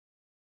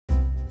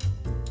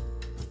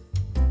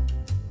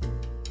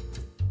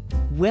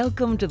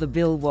Welcome to the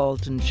Bill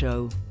Walton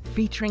Show,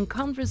 featuring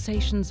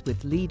conversations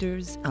with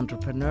leaders,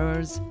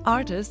 entrepreneurs,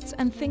 artists,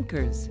 and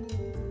thinkers.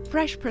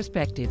 Fresh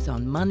perspectives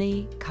on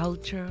money,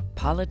 culture,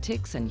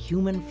 politics, and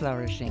human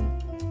flourishing.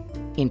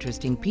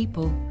 Interesting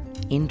people,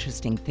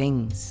 interesting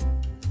things.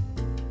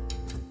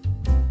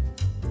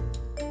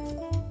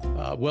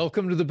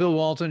 Welcome to the Bill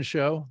Walton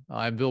Show.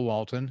 I'm Bill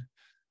Walton.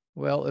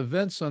 Well,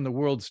 events on the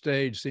world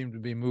stage seem to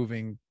be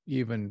moving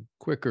even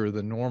quicker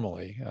than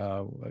normally.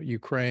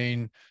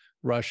 Ukraine,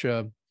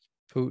 Russia,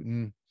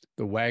 Putin,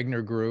 the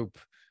Wagner Group,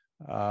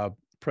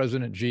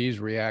 President Xi's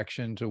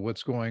reaction to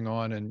what's going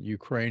on in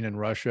Ukraine and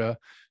Russia,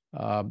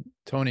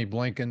 Tony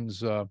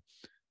Blinken's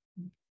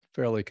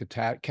fairly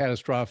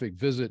catastrophic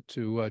visit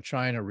to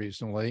China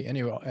recently,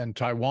 anyway, and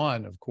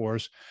Taiwan, of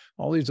course.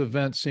 All these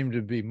events seem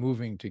to be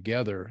moving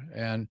together.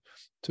 And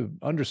to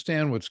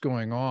understand what's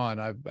going on,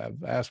 I've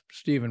asked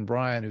Stephen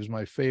Bryen, who's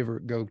my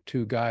favorite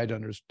go-to guy to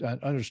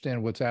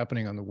understand what's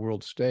happening on the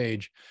world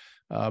stage.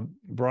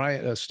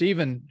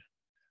 Stephen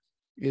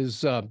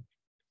is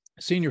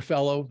senior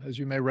fellow, as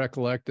you may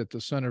recollect, at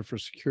the Center for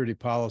Security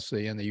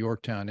Policy and the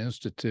Yorktown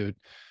Institute.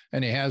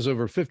 And he has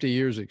over 50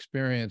 years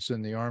experience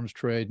in the arms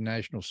trade,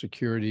 national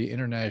security,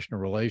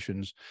 international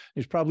relations.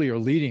 He's probably our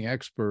leading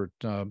expert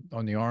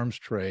on the arms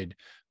trade.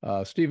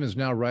 Stephen's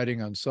now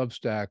writing on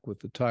Substack with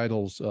the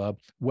titles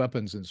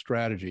Weapons and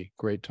Strategy.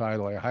 Great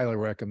title. I highly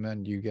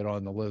recommend you get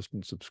on the list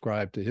and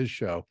subscribe to his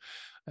show,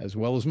 as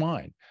well as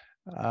mine.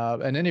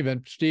 In any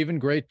event, Stephen,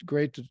 great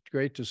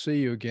to see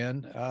you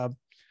again.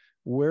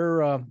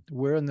 Where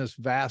in this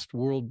vast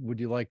world would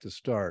you like to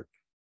start?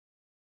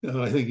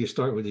 I think you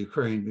start with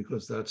Ukraine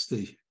because that's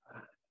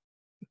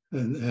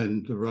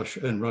and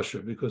Russia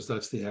because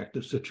that's the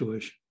active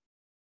situation.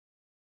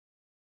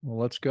 Well,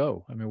 let's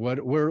go. I mean,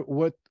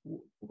 Well,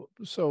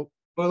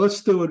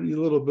 let's do it a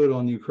little bit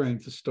on Ukraine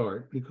to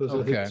start, because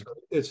okay. I think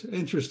it's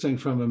interesting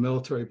from a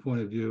military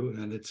point of view,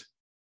 and it's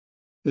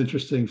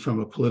interesting from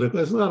a political.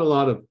 There's not a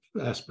lot of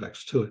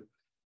aspects to it.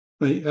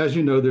 I mean, as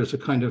you know, there's a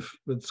kind of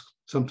what's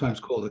sometimes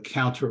called a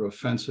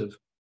counteroffensive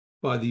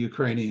by the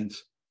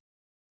Ukrainians,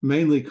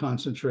 mainly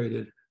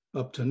concentrated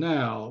up to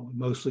now,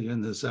 mostly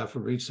in the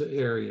Zaporizhzhia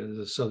area,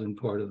 the southern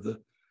part of the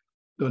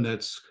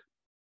Donetsk.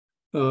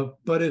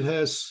 But it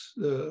has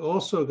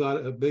also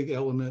got a big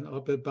element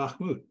up at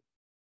Bakhmut.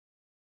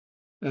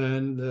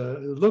 And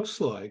it looks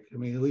like, I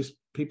mean, at least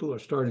people are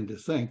starting to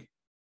think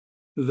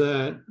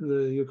that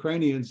the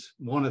Ukrainians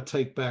want to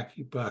take back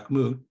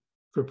Bakhmut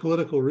for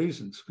political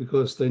reasons,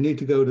 because they need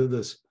to go to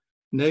this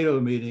NATO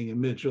meeting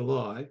in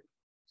mid-July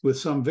with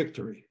some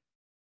victory.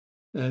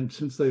 And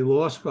since they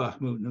lost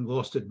Bakhmut and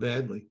lost it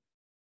badly,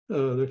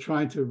 they're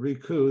trying to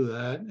recoup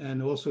that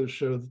and also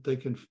show that they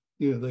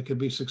can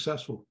be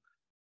successful.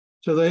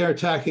 So they are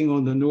attacking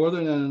on the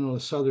northern and on the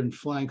southern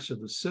flanks of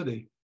the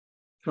city,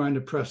 trying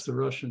to press the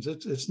Russians.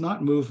 It's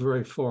not moved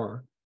very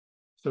far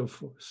so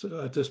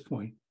at this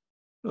point.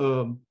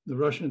 The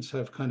Russians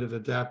have kind of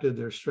adapted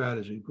their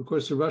strategy. Of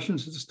course, the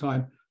Russians at this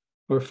time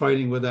are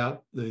fighting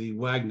without the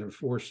Wagner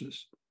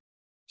forces.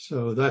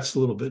 So that's a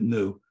little bit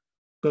new.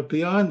 But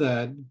beyond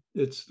that,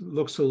 it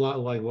looks a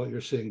lot like what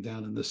you're seeing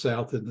down in the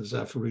south in the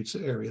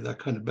Zaporizhzhia area, that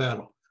kind of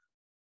battle.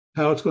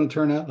 How it's going to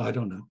turn out, I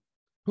don't know.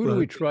 Who do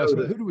we trust?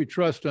 Who do we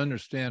trust to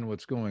understand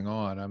what's going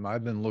on?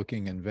 I've been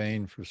looking in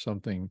vain for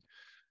something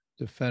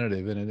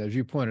definitive. And as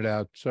you pointed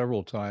out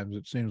several times,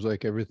 it seems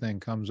like everything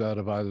comes out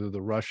of either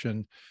the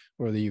Russian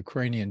or the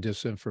Ukrainian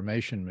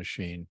disinformation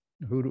machine.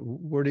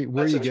 Where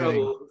are you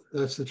getting?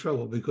 That's the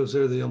trouble, because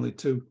they're the only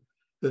two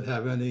that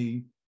have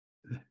any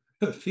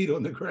feet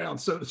on the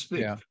ground, so to speak.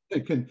 Yeah. They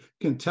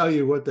can tell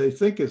you what they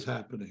think is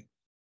happening.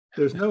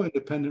 There's no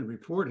independent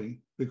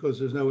reporting because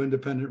there's no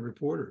independent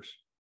reporters.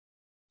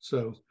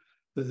 So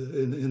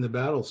in the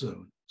battle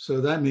zone. So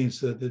that means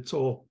that it's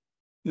all,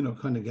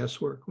 kind of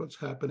guesswork what's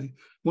happening.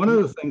 One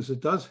of the things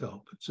that does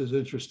help, which is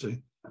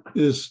interesting,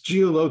 is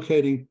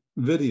geolocating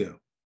video.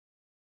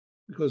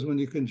 Because when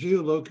you can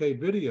geolocate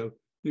video,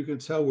 you can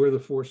tell where the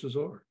forces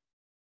are.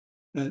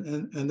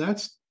 And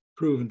that's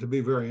proven to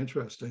be very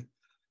interesting.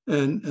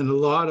 And a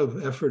lot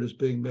of effort is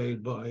being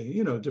made by,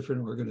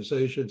 different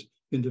organizations,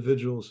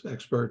 individuals,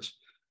 experts,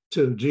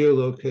 to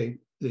geolocate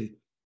the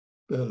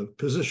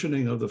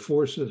positioning of the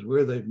forces,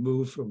 where they've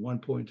moved from one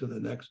point to the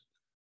next,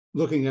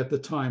 looking at the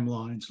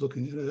timelines,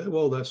 looking at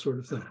all that sort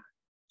of thing.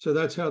 So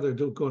that's how they're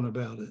going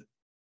about it.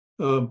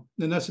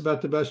 And that's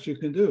about the best you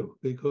can do,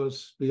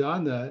 because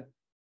beyond that,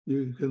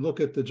 you can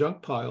look at the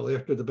junk pile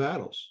after the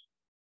battles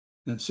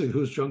and see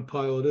whose junk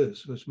pile it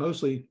is. It's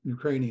mostly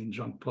Ukrainian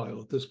junk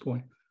pile at this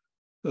point.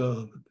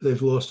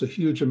 They've lost a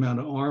huge amount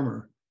of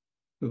armor,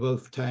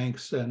 both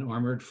tanks and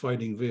armored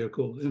fighting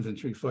vehicles,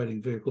 infantry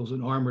fighting vehicles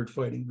and armored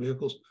fighting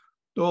vehicles,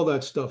 all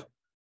that stuff,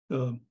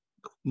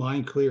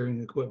 mine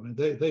clearing equipment.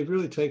 They've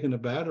really taken a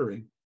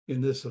battering in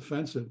this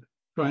offensive,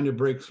 trying to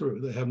break through.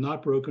 They have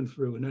not broken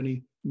through in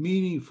any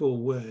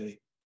meaningful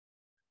way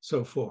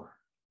so far.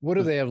 What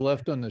do they have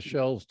left on the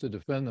shelves to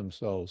defend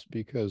themselves?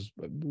 Because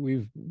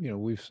we've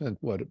sent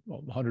what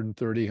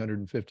 130,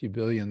 150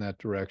 billion that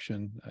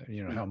direction.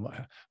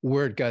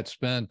 Where it got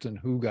spent and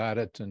who got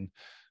it and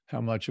how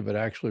much of it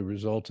actually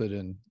resulted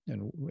in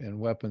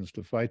weapons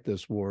to fight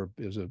this war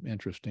is an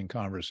interesting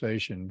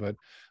conversation. But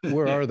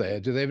where are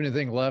they? Do they have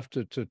anything left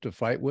to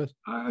fight with?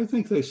 I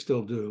think they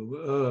still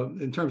do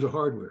in terms of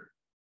hardware.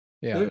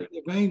 Yeah.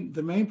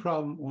 The main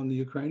problem on the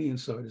Ukrainian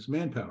side is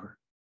manpower.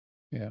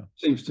 Yeah.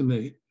 Seems to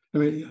me. I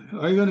mean,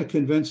 are you going to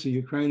convince a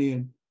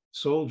Ukrainian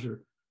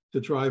soldier to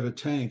drive a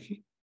tank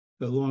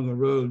along a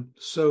road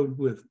sowed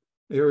with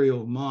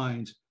aerial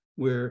mines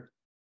where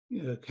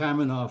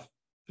Kamenov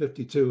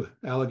 52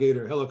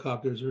 Alligator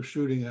helicopters are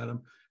shooting at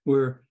them,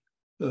 where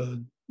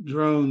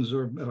drones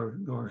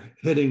are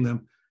hitting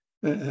them,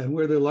 and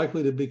where they're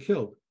likely to be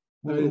killed?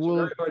 I mean, it's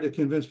very hard to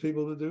convince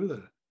people to do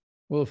that.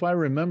 Well, if I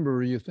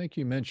remember, you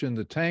mentioned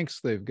the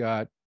tanks they've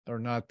got are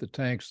not the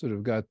tanks that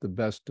have got the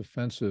best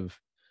defensive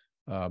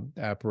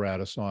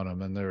apparatus on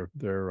them, and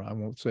they're I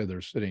won't say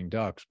they're sitting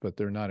ducks, but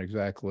they're not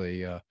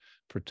exactly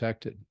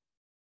protected.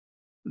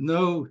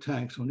 No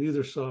tanks on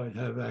either side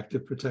have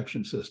active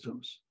protection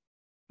systems.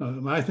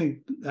 I think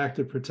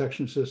active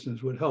protection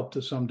systems would help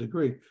to some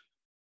degree.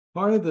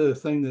 Part of the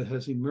thing that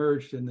has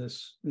emerged in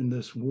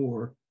this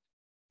war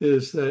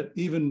is that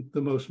even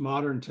the most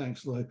modern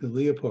tanks like the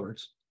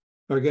Leopards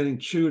are getting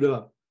chewed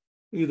up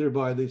either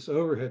by this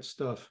overhead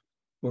stuff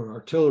or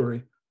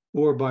artillery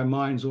or by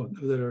mines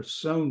that are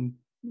sown,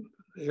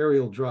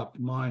 aerial dropped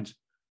mines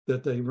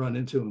that they run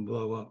into and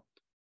blow up.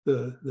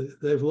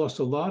 They've lost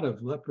a lot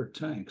of Leopard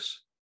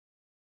tanks,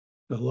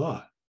 a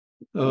lot.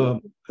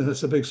 And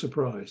that's a big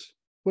surprise.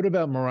 What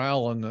about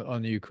morale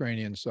on the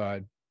Ukrainian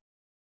side?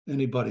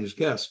 Anybody's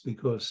guess,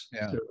 because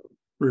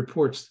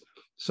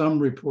some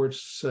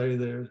reports say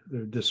they're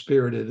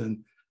dispirited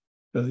and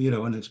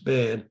and it's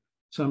bad.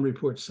 Some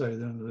reports say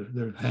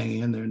they're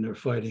hanging in there and they're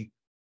fighting.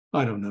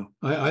 I don't know.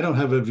 I don't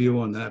have a view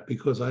on that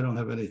because I don't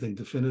have anything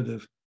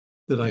definitive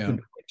that I can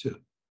point to.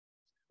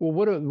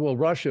 Well,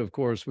 Russia, of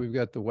course, we've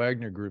got the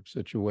Wagner Group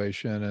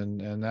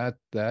situation, and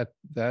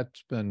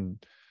that's been,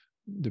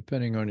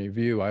 depending on your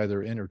view,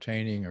 either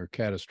entertaining or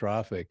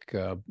catastrophic.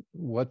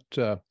 What's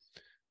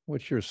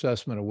your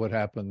assessment of what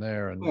happened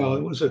there? And well,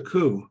 it was a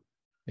coup.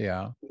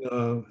 Yeah,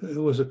 it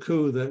was a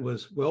coup that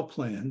was well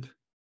planned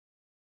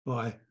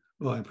by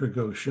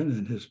Prigozhin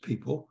and his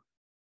people.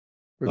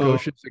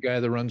 Prigozhin's the guy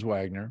that runs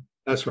Wagner.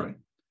 That's right,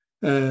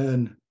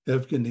 and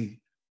Evgeny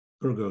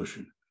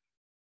Prigozhin.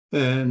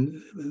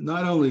 And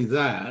not only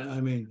that, I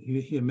mean,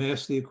 he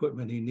amassed the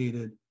equipment he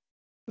needed.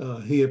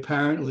 He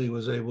apparently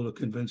was able to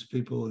convince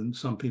people, and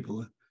some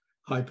people in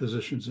high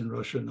positions in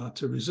Russia, not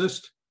to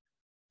resist.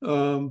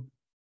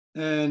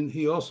 And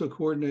he also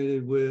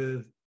coordinated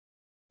with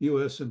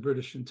US and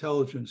British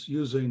intelligence,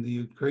 using the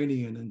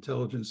Ukrainian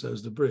intelligence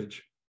as the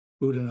bridge.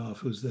 Budanov,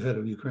 who's the head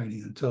of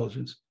Ukrainian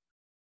intelligence.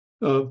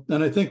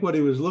 And I think what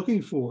he was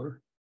looking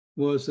for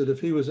was that if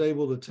he was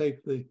able to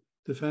take the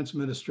defense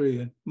ministry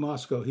in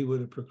Moscow, he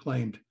would have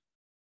proclaimed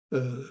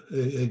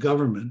a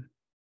government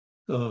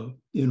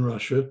in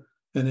Russia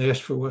and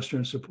asked for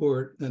Western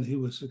support, and he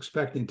was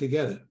expecting to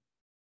get it.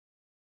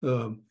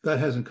 That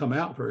hasn't come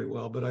out very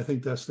well, but I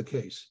think that's the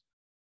case.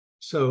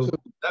 So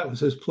that was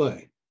his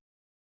play.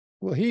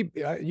 Well,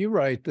 you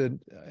write that,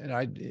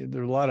 and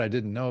there's a lot I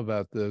didn't know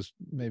about this.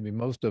 Maybe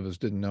most of us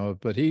didn't know it,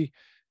 but he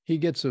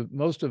gets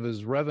most of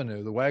his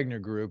revenue, the Wagner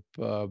Group,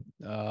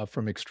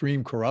 from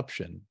extreme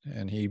corruption,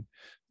 and he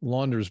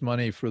launders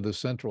money for the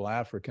Central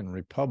African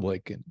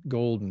Republic in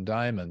gold and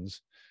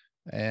diamonds.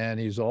 And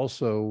he's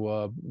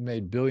also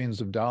made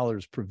billions of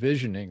dollars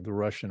provisioning the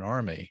Russian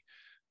army,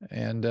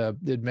 and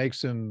it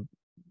makes him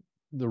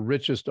the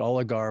richest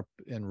oligarch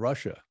in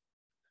Russia.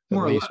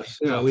 More or less,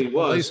 yeah, he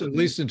was. At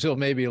least until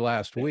maybe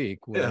last week.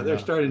 Yeah, they're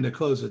starting to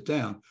close it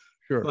down.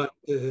 Sure. But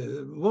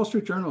Wall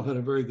Street Journal had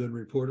a very good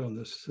report on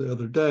this the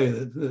other day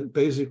that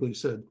basically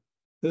said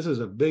this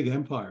is a big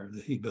empire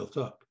that he built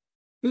up.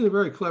 He's a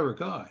very clever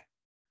guy,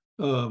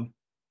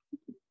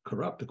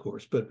 corrupt, of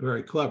course, but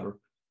very clever.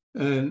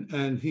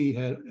 And he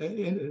had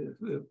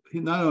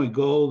not only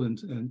gold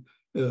and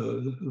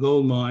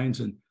gold mines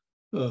and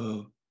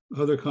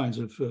other kinds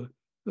of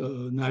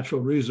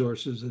natural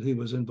resources that he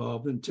was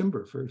involved in.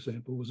 Timber, for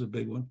example, was a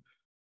big one.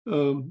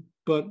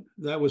 But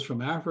that was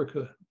from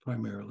Africa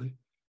primarily.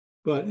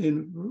 But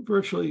in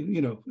virtually,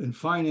 in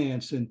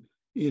finance and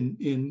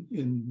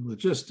in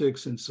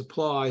logistics and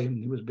supply, and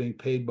he was being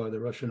paid by the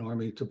Russian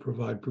army to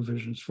provide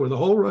provisions for the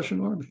whole Russian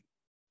army.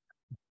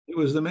 He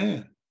was the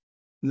man.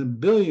 And then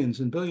billions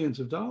and billions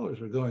of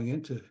dollars are going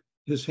into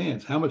his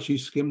hands. How much he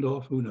skimmed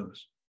off, who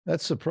knows?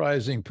 That's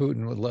surprising.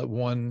 Putin would let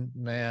one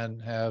man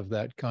have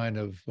that kind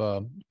of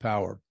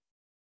power.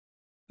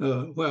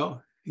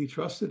 Well, he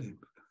trusted him.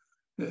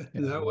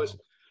 That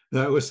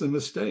was the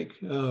mistake.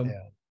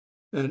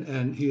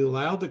 And he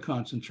allowed the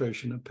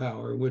concentration of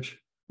power, which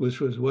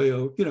was way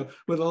over.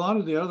 With a lot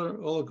of the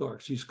other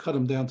oligarchs, he's cut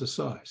them down to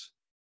size.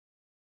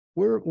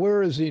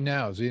 Where is he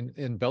now? Is he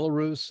in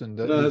Belarus? And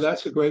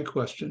that's a great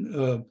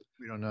question.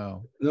 We don't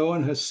know. No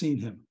one has seen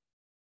him.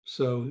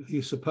 So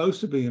he's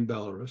supposed to be in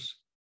Belarus,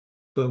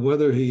 but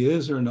whether he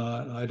is or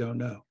not, I don't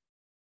know.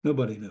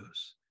 Nobody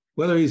knows.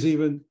 Whether he's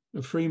even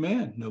a free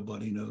man,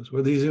 nobody knows.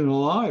 Whether he's even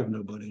alive,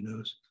 nobody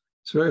knows.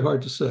 It's very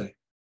hard to say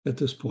at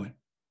this point.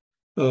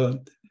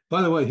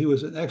 By the way, he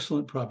was an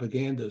excellent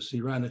propagandist.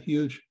 He ran a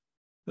huge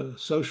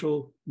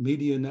social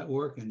media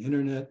network and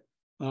internet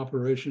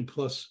operation,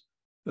 plus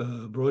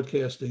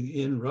broadcasting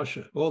in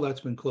Russia. All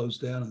that's been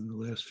closed down in the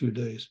last few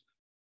days.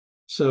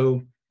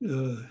 So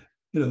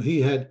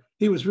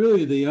he was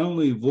really the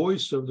only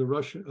voice of the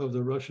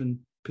Russian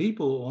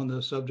people on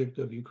the subject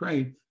of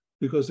Ukraine,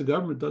 because the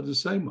government doesn't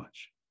say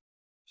much.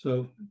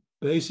 So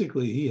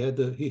basically, he had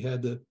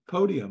the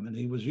podium, and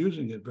he was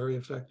using it very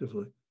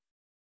effectively.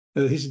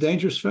 He's a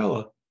dangerous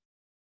fellow,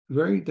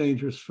 very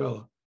dangerous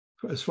fellow,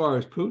 as far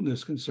as Putin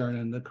is concerned,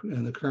 and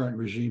the current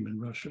regime in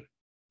Russia.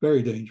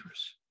 Very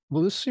dangerous.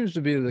 Well, this seems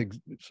to be the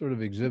sort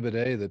of exhibit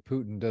A that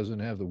Putin doesn't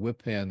have the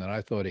whip hand that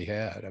I thought he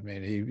had. I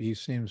mean, he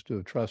seems to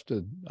have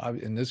trusted,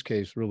 in this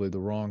case, really the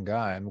wrong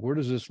guy. And where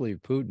does this leave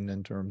Putin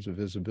in terms of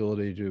his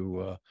ability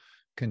to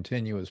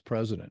continue as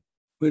president?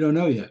 We don't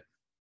know yet.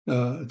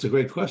 It's a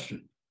great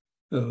question.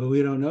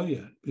 We don't know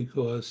yet,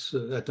 because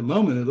at the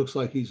moment it looks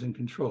like he's in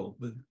control.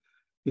 But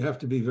you have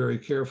to be very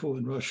careful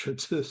in Russia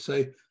to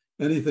say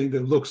anything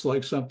that looks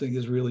like something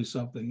is really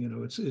something. You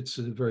know, it's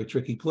a very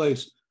tricky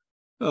place.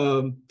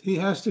 He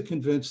has to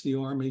convince the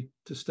army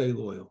to stay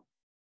loyal.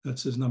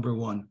 That's his number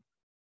one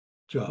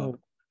job.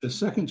 His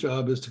second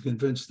job is to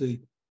convince the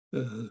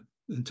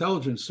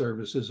intelligence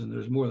services, and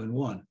there's more than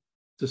one,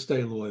 to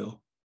stay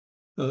loyal.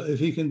 If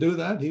he can do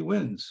that, he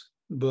wins.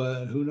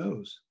 But who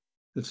knows?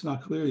 It's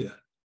not clear yet.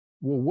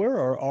 Well, where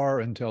are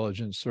our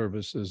intelligence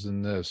services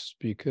in this?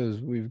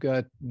 Because we've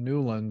got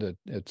Newland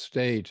at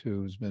State,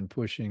 who's been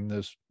pushing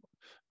this.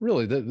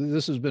 Really,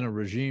 this has been a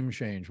regime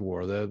change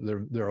war.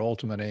 Their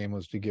ultimate aim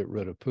was to get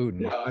rid of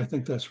Putin. Yeah, I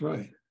think that's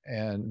right.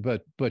 And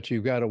but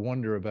you've got to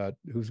wonder about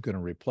who's going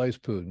to replace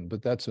Putin.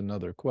 But that's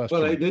another question.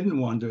 Well, they didn't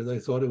wonder. They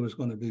thought it was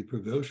going to be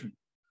Prigozhin.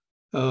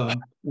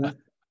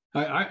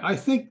 I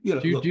think, you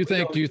know. Do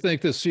you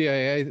think the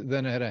CIA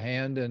then had a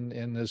hand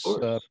in this?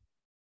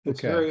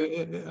 It's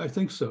okay. I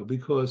think so,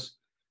 because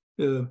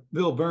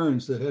Bill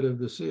Burns, the head of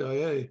the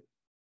CIA,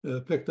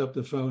 picked up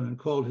the phone and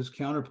called his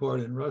counterpart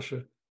in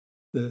Russia,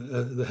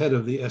 the head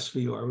of the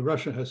SVR.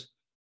 Russia has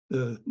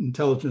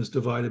intelligence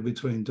divided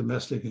between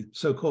domestic and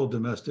so-called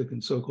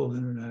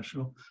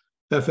international.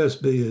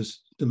 FSB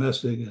is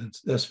domestic and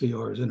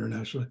SVR is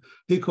international.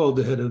 He called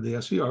the head of the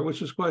SVR,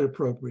 which is quite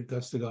appropriate.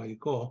 That's the guy you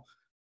call.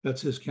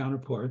 That's his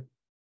counterpart.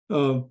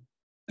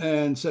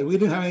 And said, we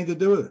didn't have anything to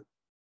do with it.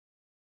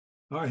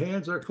 Our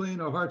hands are clean,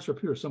 our hearts are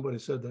pure. Somebody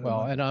said that.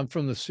 Well, and I'm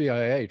from the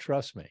CIA,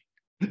 trust me.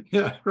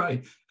 Yeah,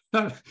 right.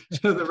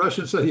 So the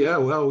Russians said, yeah,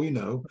 well, we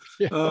know.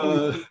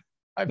 Yeah,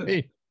 I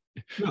mean,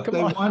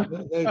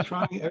 they're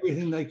trying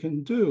everything they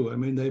can do. I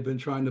mean, they've been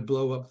trying to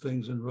blow up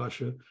things in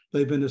Russia.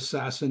 They've been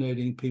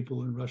assassinating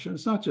people in Russia.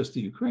 It's not just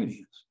the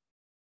Ukrainians.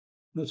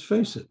 Let's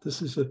face it,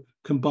 this is a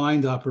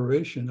combined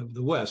operation of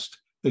the West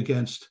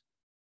against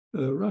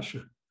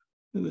Russia.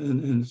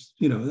 And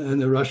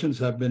the Russians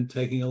have been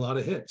taking a lot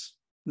of hits.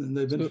 And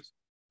they've been,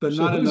 but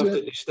not enough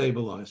to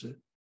destabilize it.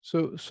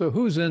 So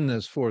who's in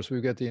this force?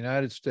 We've got the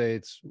United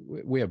States.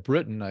 We have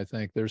Britain. I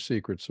think their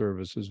secret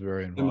service is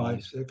very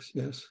involved. MI6,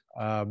 yes.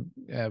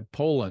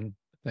 Poland,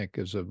 I think,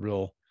 is a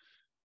real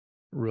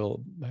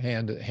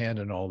hand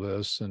in all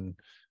this. And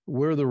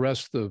where are the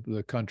rest of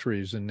the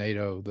countries in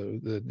NATO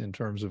in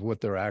terms of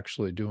what they're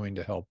actually doing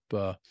to help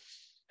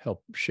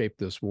shape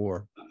this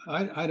war?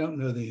 I don't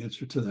know the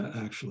answer to that,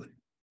 actually.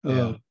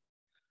 Yeah.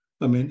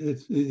 I mean,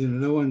 it's,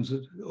 no one's,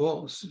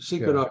 all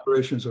secret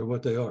operations are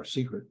what they are,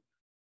 secret.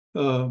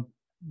 There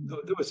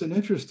was an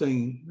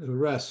interesting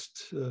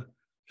arrest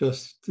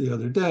just the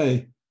other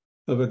day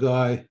of a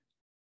guy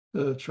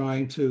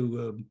trying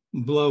to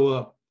blow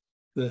up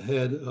the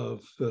head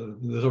of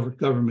the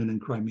government in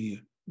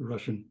Crimea, the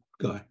Russian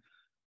guy.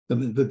 I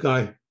mean, the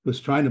guy was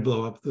trying to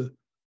blow up the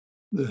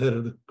head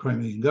of the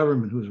Crimean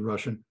government, who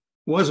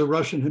was a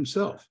Russian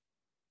himself,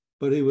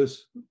 but he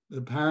was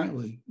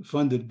apparently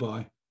funded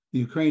by the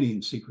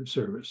Ukrainian Secret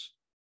Service.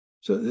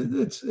 So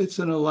it's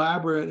an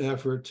elaborate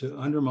effort to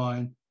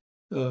undermine,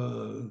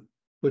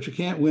 but you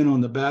can't win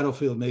on the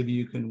battlefield. Maybe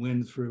you can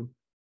win through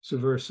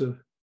subversive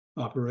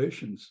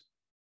operations,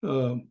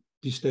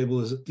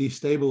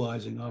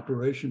 destabilizing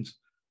operations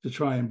to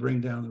try and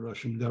bring down the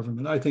Russian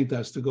government. I think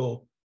that's the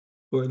goal,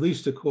 or at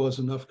least to cause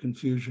enough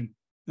confusion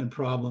and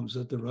problems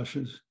that the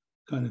Russians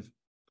kind of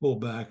pull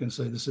back and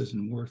say, this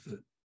isn't worth it,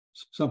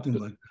 something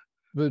like that.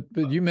 But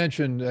you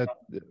mentioned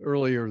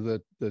earlier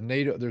that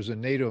there's a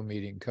NATO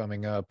meeting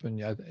coming up,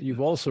 and you've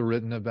also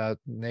written about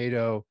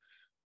NATO.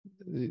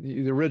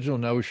 The original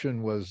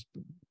notion was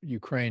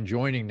Ukraine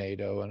joining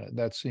NATO, and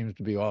that seems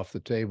to be off the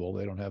table.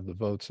 They don't have the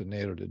votes in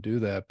NATO to do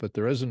that. But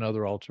there is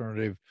another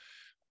alternative,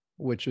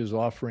 which is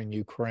offering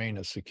Ukraine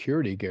a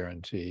security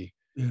guarantee.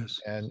 Yes.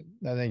 And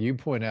I think you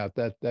point out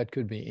that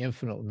could be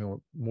infinitely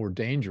more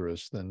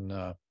dangerous than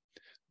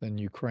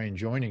Ukraine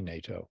joining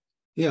NATO.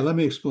 Yeah, let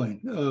me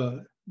explain.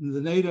 The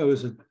NATO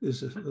is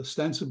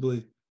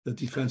ostensibly a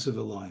defensive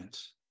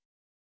alliance.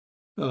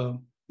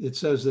 It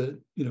says that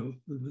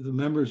the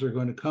members are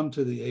going to come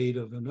to the aid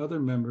of another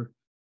member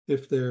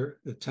if they're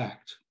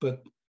attacked.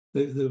 But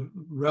the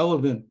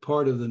relevant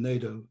part of the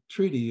NATO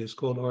treaty is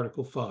called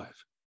Article 5.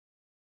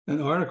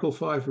 And Article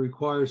 5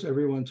 requires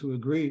everyone to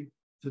agree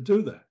to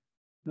do that.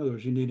 In other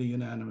words, you need a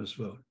unanimous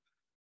vote.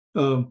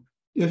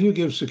 If you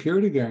give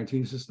security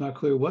guarantees, it's not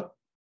clear what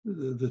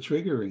the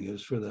triggering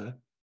is for that.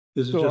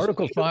 Is it So just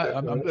Article 5,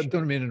 I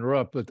don't mean to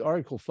interrupt, but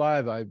Article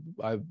 5, I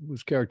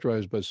was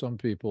characterized by some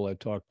people I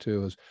talked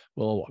to as,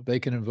 well, they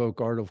can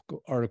invoke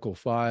Article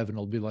 5 and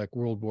it'll be like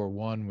World War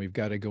I. We've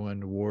got to go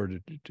into war to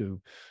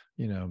defend.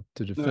 No,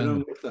 I don't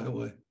look that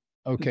way.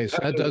 Okay, so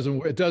that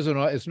doesn't,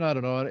 it's not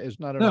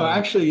an. No,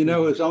 actually,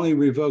 it's only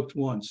revoked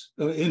once.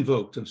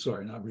 Invoked, I'm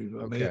sorry, not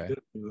revoked. Okay.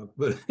 Revoked,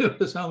 but it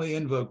was only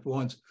invoked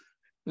once.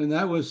 And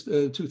that was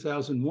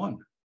 2001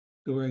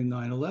 during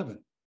 9/11.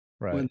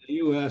 Right. When the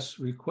US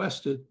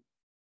requested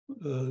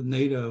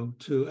NATO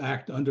to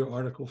act under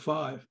Article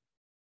 5,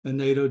 and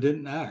NATO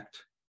didn't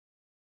act.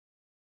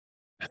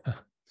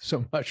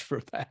 So much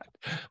for that.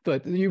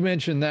 But you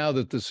mentioned now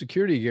that the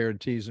security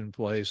guarantees in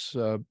place.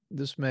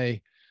 This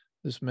may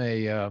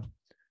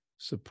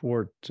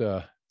support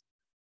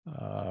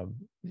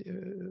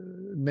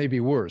maybe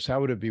worse.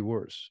 How would it be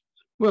worse?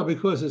 Well,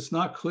 because it's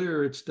not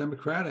clear it's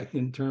democratic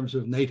in terms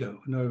of NATO.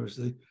 In other words,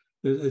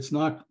 it's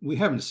not. We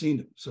haven't seen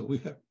it, so we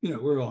have.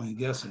 We're only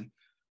guessing.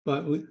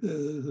 But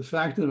the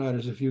fact of the matter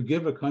is, if you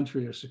give a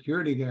country a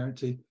security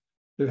guarantee,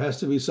 there has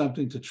to be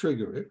something to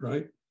trigger it,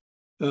 right?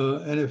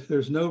 And if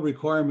there's no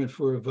requirement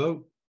for a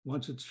vote,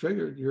 once it's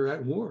triggered, you're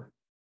at war.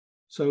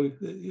 So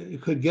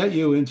it could get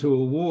you into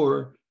a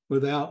war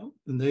without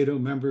the NATO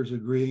members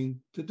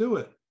agreeing to do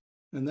it.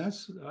 And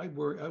I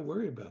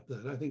worry about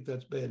that. I think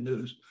that's bad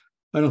news.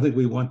 I don't think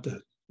we want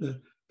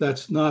that.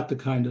 That's not the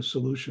kind of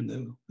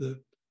solution that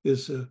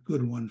is a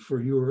good one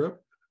for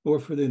Europe or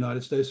for the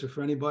United States or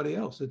for anybody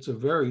else. It's a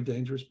very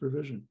dangerous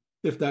provision,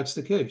 if that's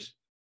the case.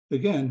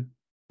 Again,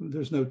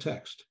 there's no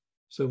text,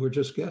 so we're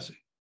just guessing.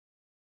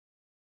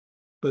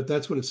 But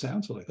that's what it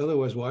sounds like.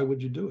 Otherwise, why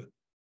would you do it?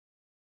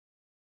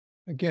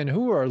 Again,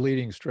 who are our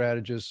leading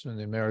strategists in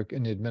the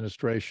American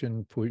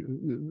administration?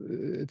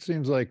 It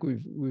seems like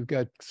we've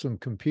got some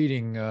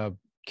competing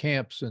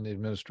camps in the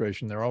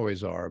administration. There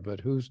always are, but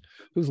who's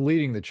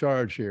leading the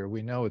charge here?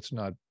 We know it's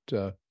not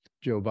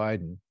Joe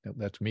Biden.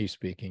 That's me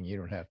speaking. You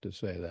don't have to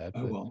say that.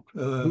 I won't.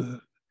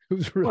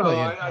 Who's really?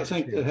 Well, I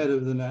think the head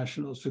of the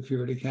National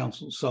Security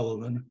Council,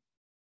 Sullivan,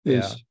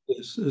 is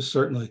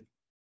certainly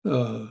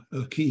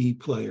a key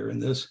player in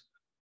this.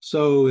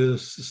 So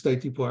is the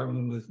State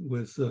Department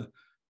with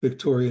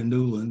Victoria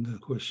Nuland.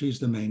 Of course, she's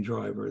the main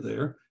driver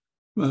there.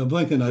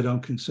 Blinken, I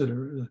don't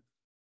consider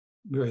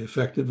very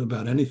effective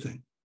about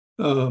anything.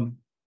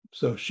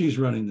 So she's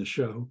running the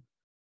show.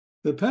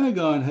 The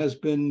Pentagon has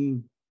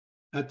been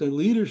at the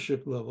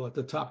leadership level, at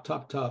the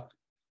top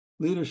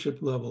leadership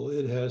level,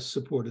 it has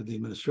supported the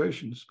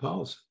administration's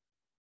policy.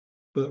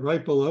 But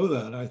right below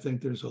that, I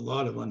think there's a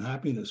lot of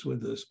unhappiness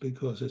with this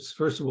because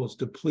first of all, it's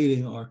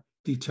depleting our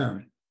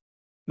deterrent.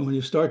 And when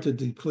you start to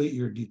deplete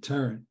your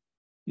deterrent,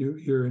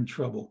 you're in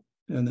trouble.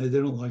 And they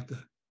don't like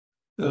that.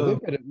 Well,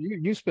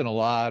 you spend a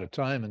lot of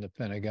time in the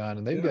Pentagon,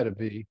 and they've got to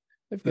be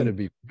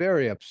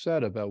very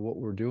upset about what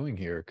we're doing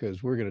here,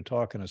 because we're going to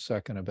talk in a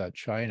second about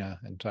China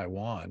and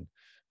Taiwan.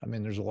 I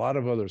mean, there's a lot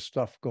of other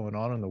stuff going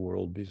on in the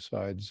world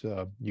besides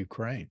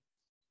Ukraine.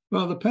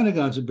 Well, the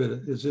Pentagon's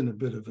is in a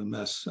bit of a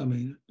mess. I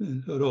mean,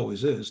 it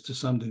always is to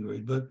some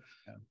degree, but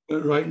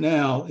right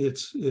now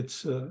it's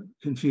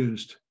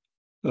confused,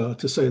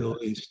 to say the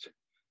least.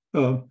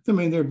 I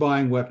mean, they're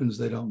buying weapons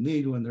they don't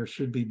need when they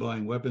should be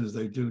buying weapons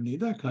they do need,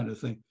 that kind of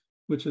thing,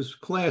 which is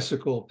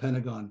classical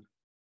Pentagon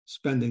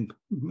spending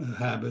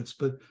habits.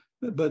 But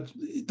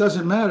it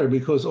doesn't matter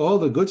because all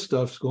the good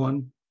stuff's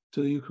gone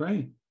to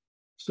Ukraine.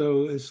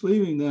 So it's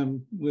leaving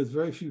them with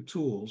very few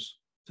tools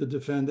to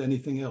defend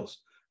anything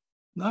else.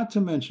 Not to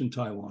mention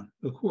Taiwan,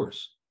 of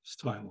course, it's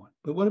Taiwan.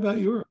 But what about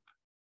Europe?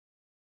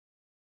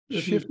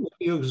 If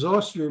you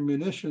exhaust your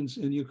munitions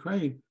in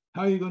Ukraine,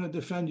 how are you going to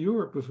defend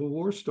Europe if a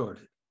war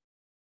started?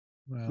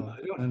 Well,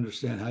 I don't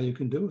understand how you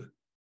can do it.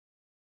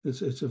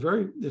 It's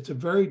a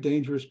very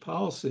dangerous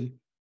policy,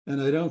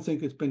 and I don't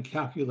think it's been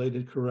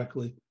calculated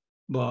correctly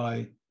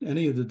by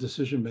any of the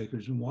decision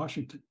makers in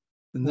Washington,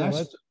 and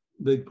that's a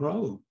big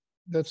problem.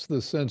 That's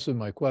the sense of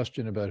my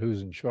question about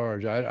who's in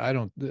charge. I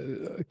don't.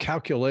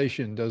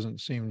 Calculation doesn't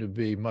seem to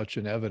be much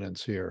in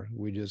evidence here.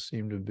 We just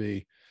seem to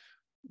be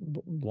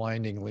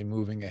blindingly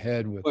moving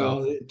ahead with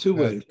two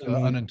ways.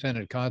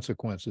 Unintended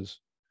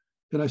consequences.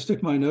 Can I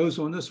stick my nose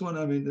on this one?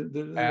 I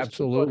mean,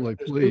 absolutely,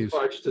 please. 2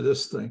 parts to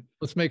this thing.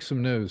 Let's make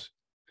some news.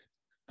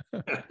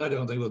 I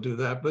don't think we'll do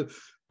that, but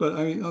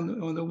I mean,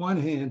 on the one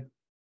hand,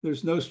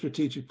 there's no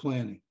strategic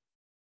planning.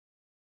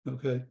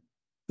 Okay,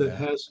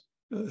 that's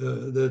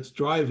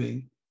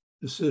driving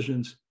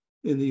decisions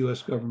in the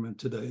U.S. government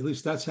today. At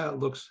least that's how it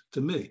looks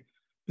to me.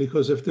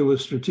 Because if there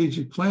was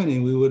strategic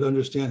planning, we would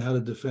understand how to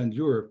defend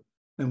Europe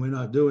and we're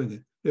not doing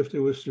it. If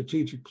there was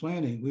strategic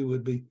planning, we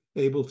would be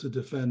able to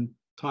defend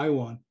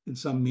Taiwan in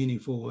some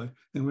meaningful way,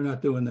 and we're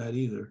not doing that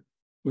either.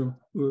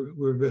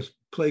 We're just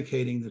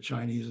placating the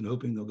Chinese and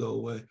hoping they'll go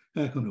away.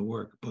 Not going to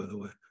work, by the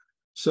way.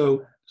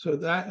 So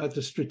that at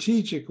the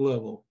strategic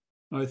level,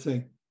 I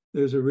think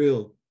there's a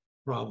real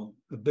problem,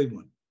 a big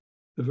one,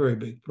 a very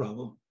big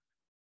problem.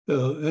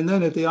 And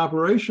then at the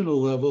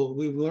operational level,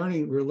 we're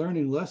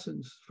learning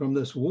lessons from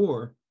this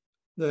war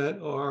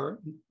that are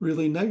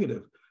really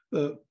negative.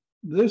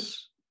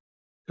 This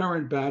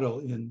current battle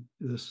in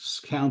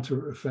this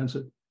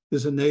counteroffensive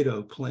is a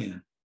NATO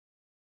plan.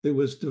 It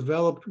was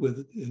developed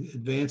with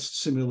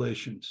advanced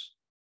simulations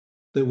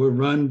that were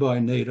run by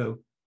NATO,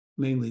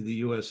 mainly the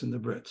US and the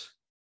Brits,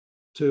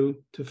 to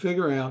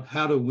figure out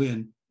how to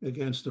win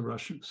against the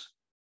Russians.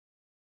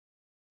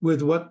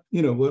 With what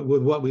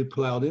we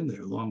plowed in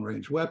there,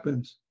 long-range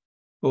weapons,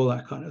 all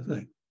that kind of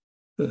thing.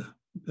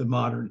 The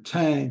modern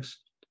tanks,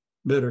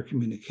 better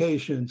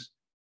communications,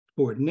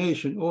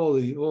 coordination, all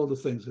the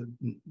things that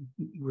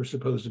we're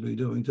supposed to be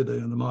doing today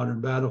on the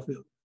modern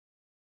battlefield.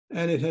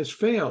 And it has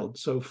failed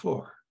so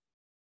far.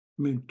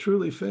 I mean,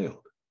 truly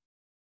failed.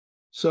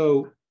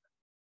 So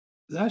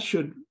that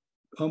should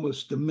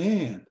almost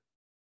demand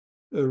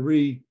a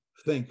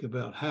rethink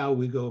about how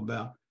we go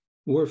about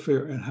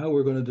warfare and how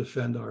we're going to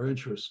defend our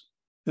interests.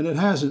 And it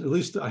hasn't, at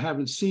least I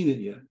haven't seen it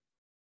yet.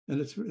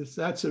 And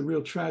that's a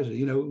real tragedy.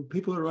 You know,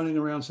 people are running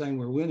around saying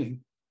we're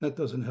winning. That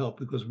doesn't help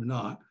because we're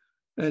not.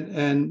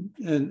 And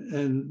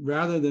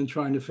rather than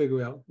trying to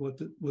figure out what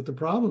the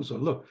problems are,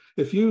 look,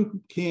 if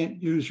you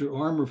can't use your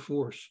armor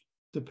force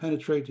to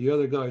penetrate the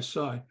other guy's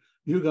side,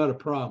 you got a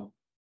problem.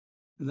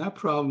 And that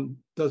problem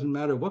doesn't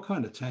matter what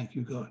kind of tank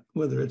you got,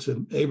 whether it's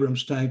an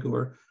Abrams tank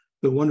or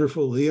the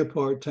wonderful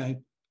Leopard tank.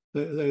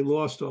 They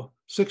lost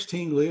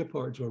 16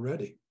 Leopards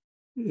already.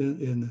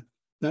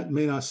 That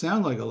may not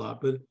sound like a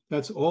lot, but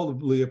that's all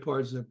the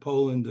Leopards that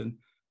Poland and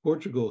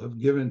Portugal have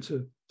given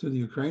to the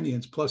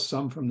Ukrainians, plus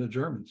some from the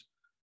Germans.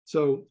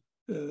 So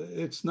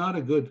it's not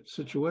a good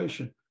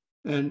situation.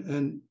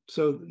 And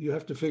so you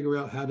have to figure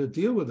out how to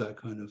deal with that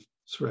kind of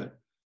threat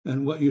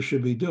and what you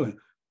should be doing.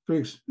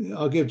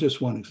 I'll give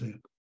just one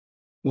example.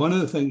 One of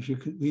the things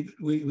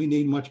we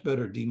need much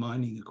better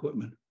demining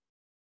equipment.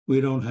 We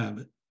don't have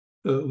it.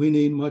 We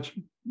need much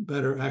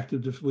better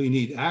we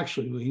need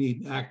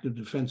active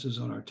defenses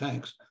on our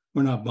tanks.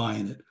 We're not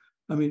buying it.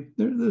 I mean,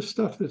 there's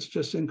stuff that's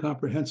just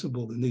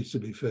incomprehensible that needs to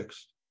be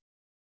fixed.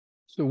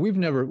 So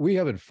we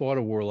haven't fought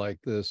a war like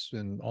this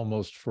in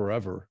almost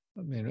forever.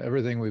 I mean,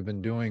 everything we've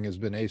been doing has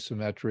been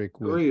asymmetric.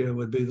 Korea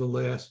would be the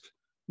last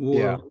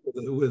war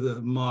with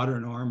a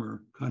modern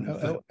armor kind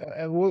of thing.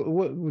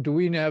 What do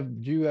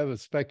you have a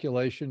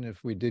speculation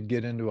if we did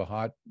get into a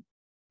hot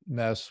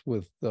mess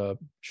with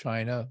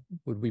China,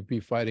 would we be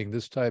fighting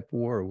this type of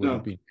war, or would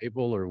it be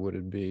naval, or would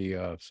it be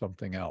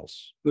something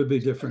else? It would be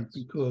different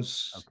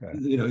because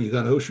you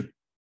got ocean.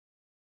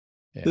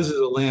 Yeah. This is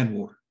a land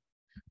war.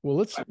 Well,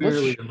 let's a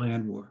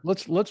land war.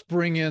 Let's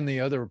bring in the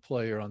other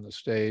player on the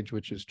stage,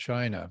 which is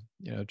China.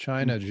 You know,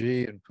 China,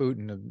 Xi and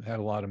Putin have had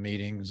a lot of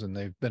meetings, and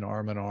they've been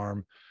arm in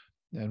arm.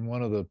 And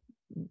one of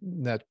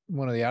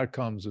the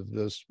outcomes of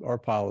this, our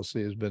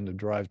policy, has been to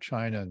drive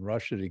China and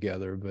Russia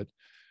together. But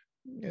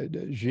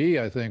Xi,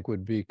 I think,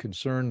 would be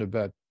concerned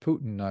about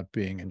Putin not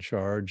being in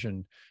charge,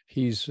 and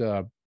he's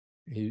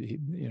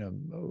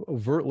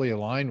overtly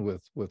aligned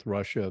with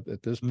Russia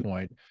at this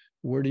point.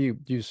 Where do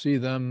you see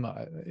them?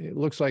 It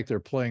looks like they're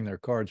playing their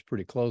cards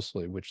pretty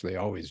closely, which they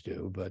always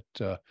do. But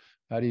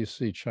how do you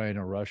see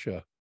China,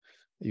 Russia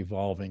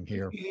evolving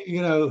here?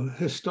 You know,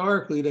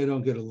 historically, they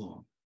don't get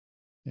along.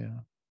 Yeah,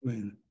 I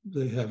mean,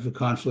 they have a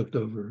conflict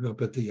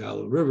up at the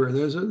Yalu River.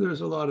 There's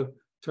a lot of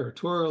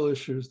territorial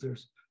issues.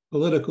 There's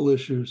political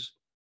issues.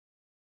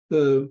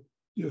 You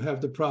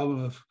have the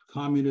problem of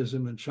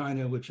communism in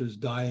China, which is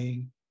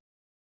dying,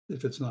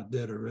 if it's not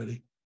dead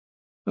already.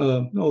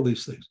 All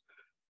these things.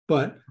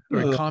 But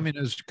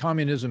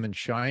communism in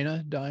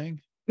China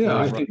dying? Yeah,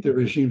 I think the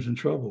regime's in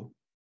trouble.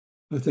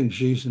 I think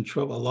Xi's in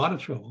trouble, a lot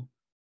of trouble.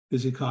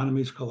 His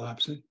economy's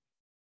collapsing.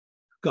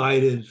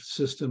 Guided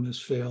system is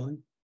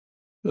failing.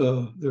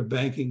 Their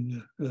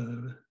banking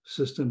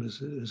system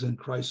is in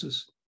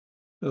crisis.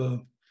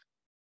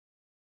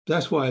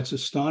 That's why it's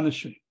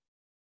astonishing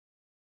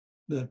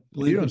that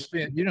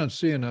Blinken, you don't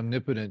see an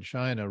omnipotent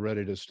China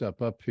ready to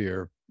step up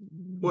here.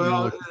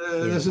 Well,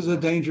 this is a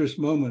dangerous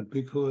moment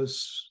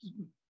because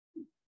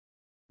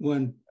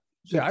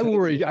I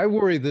worry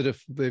that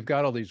if they've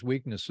got all these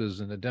weaknesses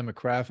and the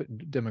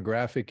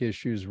demographic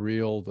issues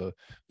real, the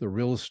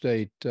real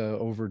estate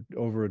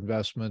over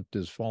investment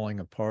is falling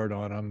apart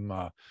on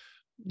them.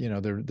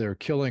 They're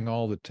killing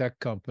all the tech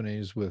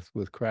companies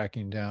with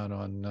cracking down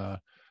on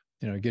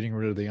getting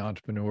rid of the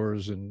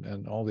entrepreneurs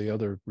and all the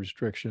other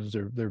restrictions.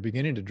 They're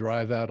beginning to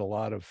drive out a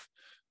lot of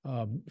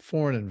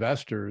foreign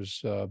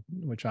investors,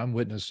 which I'm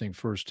witnessing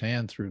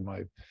firsthand through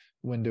my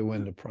window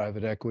into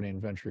private equity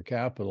and venture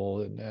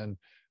capital, and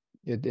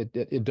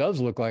it does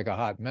look like a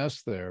hot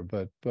mess there.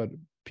 But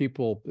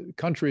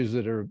countries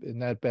that are in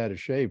that bad a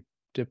shape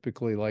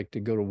typically like to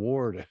go to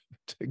war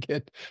to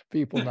get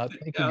people not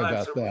thinking Yeah,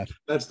 about that.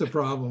 that's the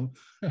problem.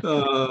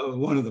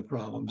 One of the I'm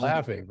problems.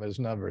 laughing, but it's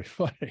not very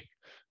funny.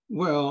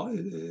 Well,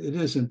 it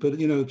isn't, but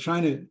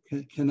China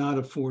cannot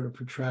afford a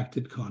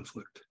protracted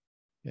conflict.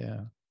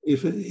 Yeah.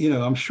 If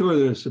I'm sure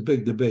there's a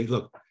big debate.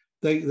 Look,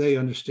 they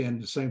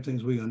understand the same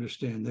things we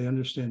understand. They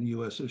understand the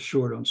U.S. is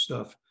short on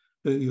stuff.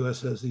 The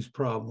U.S. has these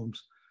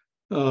problems.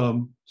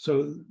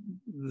 So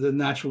the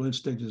natural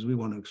instinct is we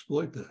want to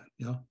exploit that.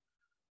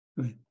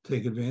 I mean,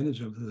 take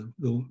advantage of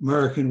the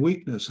American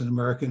weakness and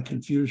American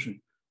confusion.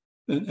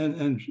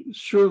 And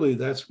surely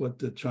that's what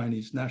the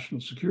Chinese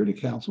National Security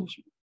Council is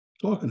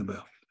talking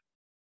about.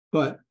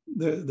 But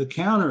the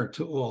counter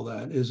to all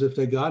that is if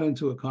they got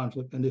into a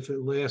conflict and if it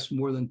lasts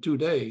more than 2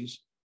 days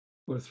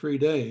or 3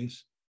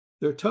 days,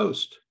 they're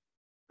toast,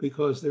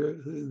 because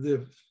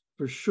they're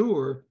for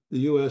sure the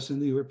U.S.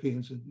 and the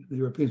Europeans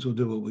will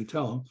do what we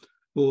tell them,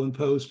 will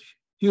impose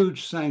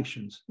huge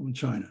sanctions on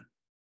China,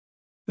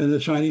 and the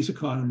Chinese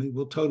economy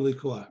will totally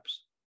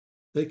collapse.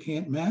 They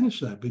can't manage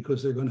that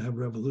because they're going to have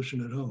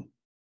revolution at home.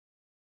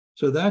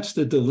 So that's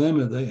the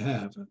dilemma they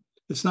have.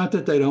 It's not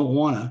that they don't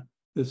want to.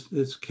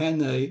 It's can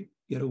they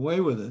get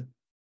away with it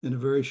in a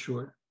very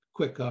short,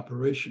 quick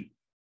operation?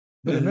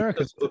 But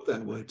America doesn't look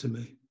that way to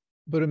me.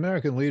 But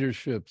American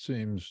leadership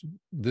seems,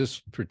 this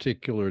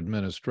particular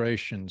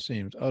administration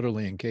seems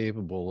utterly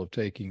incapable of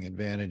taking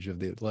advantage of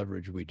the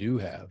leverage we do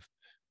have.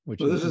 Which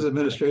this is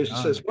administration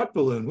says, what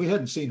balloon? We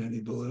hadn't seen any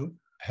balloon.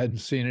 Hadn't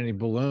seen any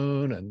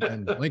balloon, and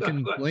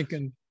Blinken,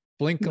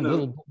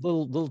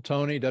 little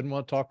Tony doesn't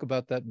want to talk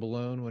about that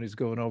balloon when he's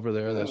going over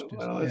there. That's just,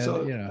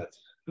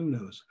 who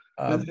knows?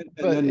 And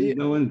then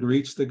no one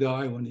greets the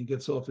guy when he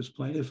gets off his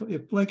plane.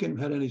 If Blinken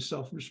had any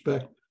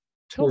self-respect,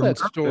 tell that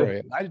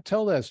story. I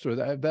tell that story.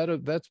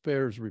 That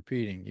bears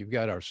repeating. You've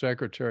got our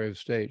Secretary of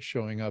State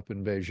showing up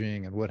in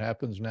Beijing, and what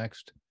happens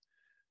next?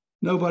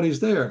 Nobody's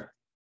there.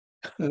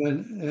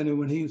 And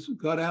when he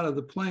got out of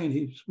the plane,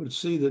 he would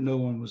see that no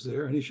one was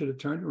there, and he should have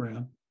turned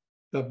around,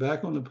 got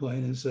back on the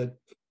plane, and said,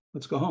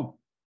 "Let's go home."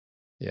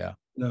 Yeah.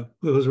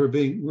 Because we're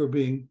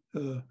being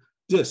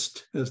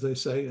dissed, as they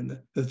say, and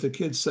as the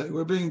kids say,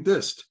 we're being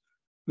dissed.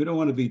 We don't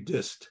want to be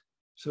dissed,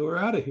 so we're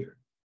out of here.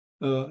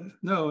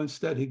 No,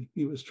 instead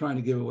he was trying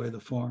to give away the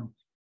farm,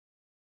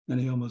 and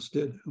he almost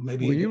did.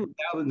 Maybe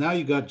now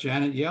you got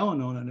Janet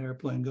Yellen on an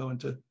airplane going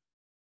to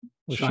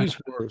China. She's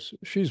worse.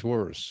 She's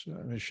worse.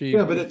 I mean,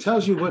 yeah, but it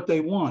tells you what they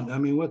want. I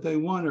mean, what they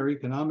want are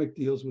economic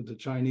deals with the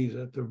Chinese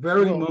at the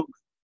very moment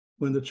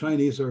when the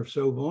Chinese are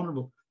so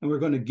vulnerable, and we're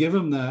going to give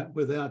them that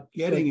without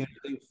getting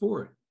anything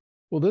for it.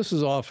 Well, this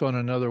is off on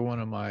another one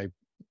of my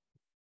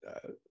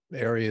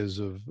areas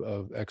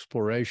of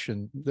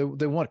exploration.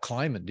 They want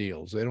climate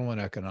deals. They don't want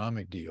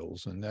economic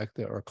deals, and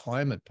our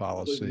climate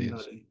policy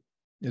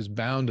is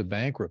bound to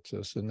bankrupt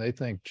us. And they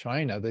think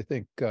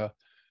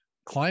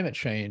climate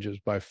change is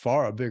by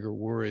far a bigger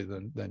worry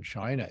than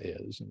China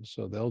is, and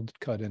so they'll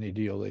cut any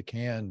deal they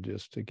can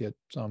just to get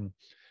some.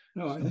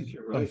 No, I think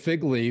you're right. A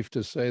fig leaf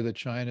to say that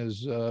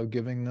China's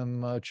giving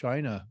them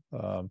China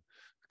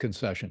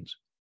concessions.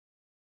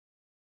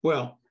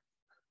 Well,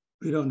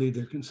 we don't need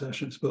their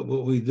concessions, but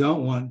what we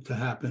don't want to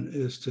happen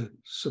is to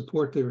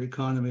support their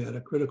economy at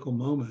a critical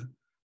moment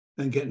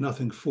and get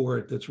nothing for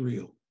it that's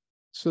real.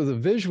 So the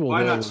visual.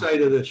 Why not say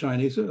to the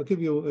Chinese? I'll give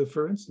you,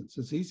 for instance,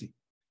 it's easy.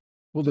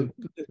 Well,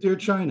 dear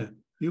China,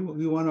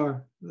 you want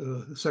our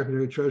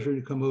Secretary of Treasury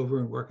to come over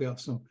and work out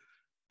some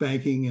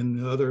banking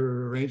and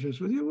other arrangements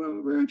with you?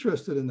 Well, we're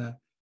interested in that.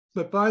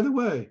 But by the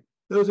way,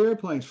 those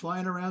airplanes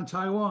flying around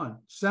Taiwan,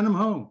 send them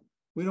home.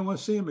 We don't want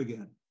to see them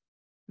again.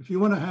 If you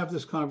want to have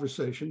this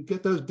conversation,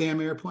 get those damn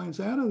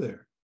airplanes out of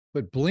there.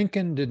 But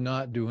Blinken did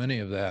not do any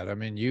of that. I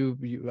mean,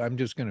 I'm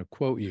just going to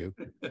quote you,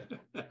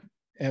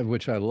 and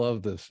which I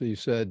love this. He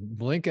said,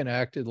 Blinken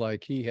acted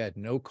like he had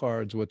no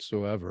cards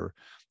whatsoever.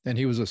 And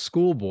he was a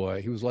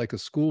schoolboy. He was like a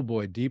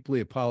schoolboy,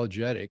 deeply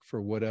apologetic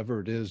for whatever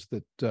it is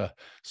that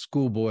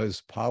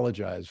schoolboys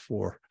apologize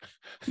for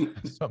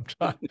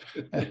sometimes.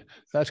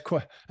 That's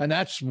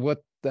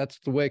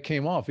the way it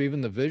came off.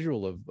 Even the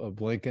visual of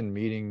Blinken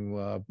meeting,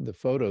 the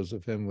photos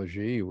of him with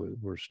Xi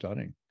were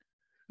stunning.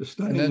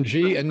 And then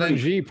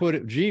Xi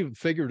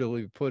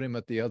figuratively put him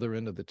at the other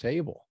end of the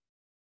table.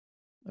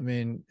 I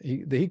mean,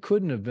 he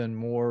couldn't have been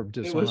more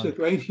dishonest. It was a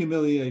great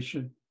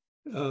humiliation,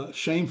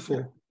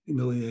 shameful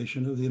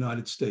humiliation of the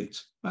United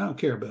States. I don't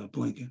care about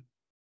Blinken.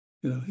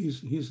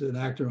 He's an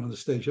actor on the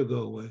stage. He'll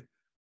go away,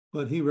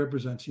 but he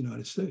represents the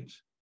United States.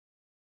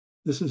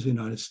 This is the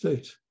United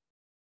States,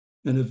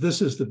 and if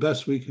this is the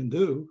best we can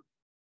do,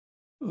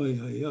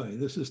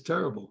 this is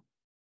terrible.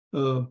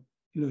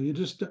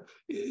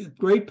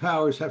 Great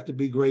powers have to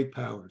be great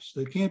powers.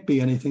 They can't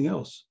be anything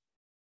else.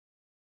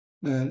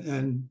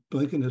 And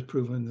Blinken has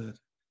proven that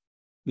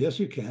yes,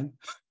 you can.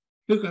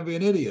 You can be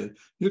an idiot.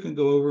 You can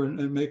go over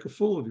and make a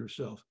fool of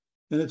yourself,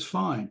 and it's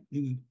fine.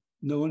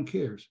 No one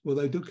cares. Well,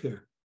 they do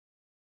care.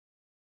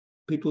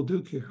 People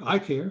do care. I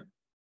care.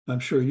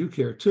 I'm sure you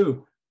care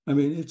too. I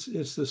mean,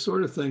 it's the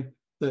sort of thing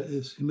that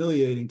is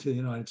humiliating to the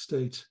United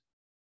States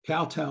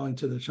kowtowing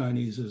to the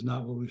Chinese is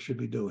not what we should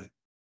be doing.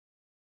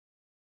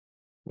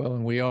 Well,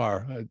 and we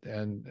are.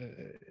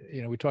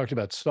 We talked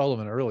about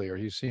Sullivan earlier.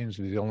 He seems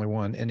to be the only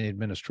one in the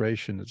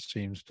administration that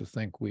seems to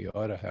think we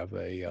ought to have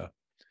a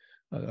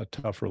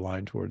tougher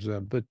line towards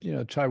them. But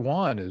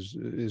Taiwan is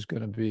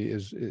going to be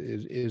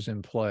is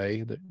in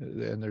play,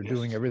 and they're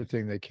doing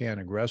everything they can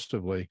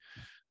aggressively.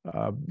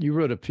 You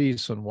wrote a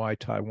piece on why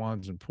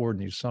Taiwan's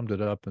important. You summed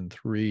it up in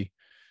three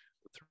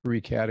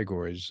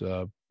categories: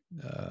 the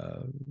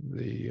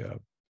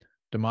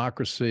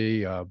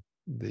democracy,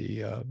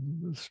 the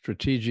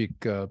strategic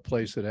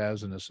place it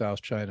has in the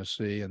South China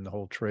Sea and the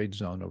whole trade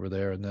zone over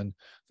there, and then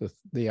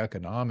the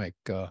economic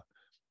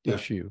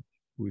issue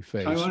we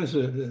face. Taiwan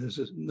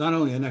is not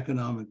only an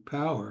economic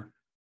power,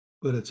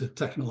 but it's a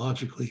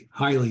technologically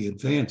highly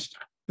advanced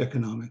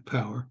economic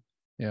power.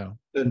 Yeah.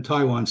 And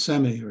Taiwan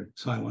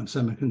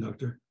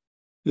Semiconductor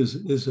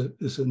is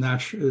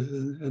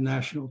a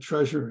national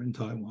treasure in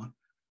Taiwan,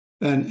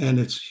 and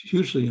it's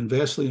hugely and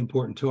vastly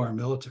important to our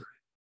military,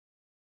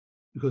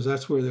 because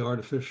that's where the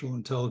artificial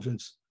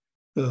intelligence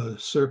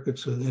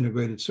circuits, the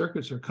integrated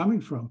circuits, are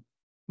coming from.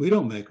 We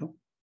don't make them;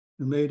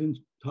 they're made in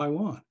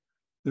Taiwan.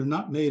 They're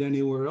not made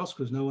anywhere else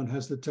because no one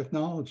has the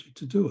technology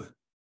to do it,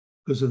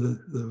 because of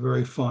the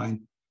very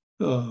fine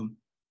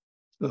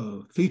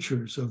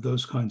features of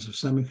those kinds of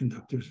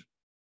semiconductors,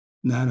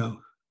 nano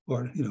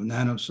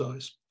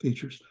size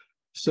features.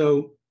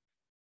 So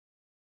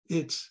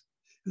it's,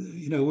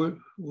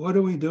 what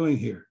are we doing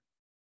here?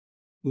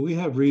 We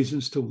have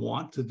reasons to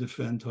want to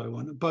defend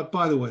Taiwan. But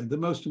by the way, the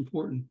most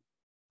important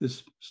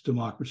is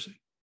democracy,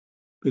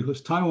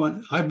 because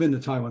Taiwan, I've been to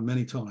Taiwan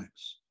many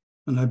times,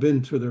 and I've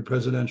been to their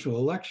presidential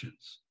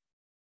elections.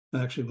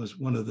 I actually was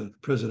one of the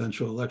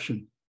presidential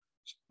election,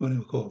 what do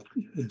you call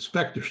it,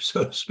 inspectors,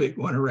 so to speak,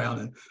 went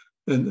around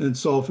and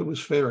saw if it was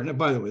fair. And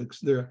by the way,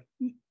 they're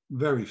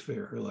very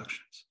fair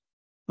elections,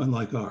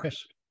 unlike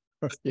ours.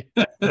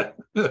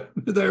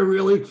 They're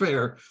really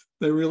fair.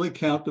 They really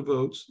count the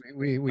votes.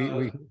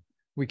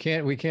 We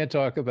can't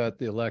talk about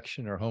the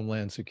election, or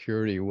Homeland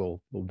Security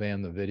will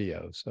ban the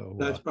video. So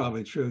that's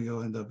probably true.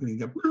 You'll end up being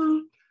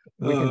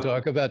we can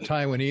talk about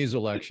Taiwanese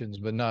elections,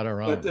 but not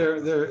our own. But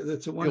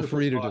it's a wonderful. Feel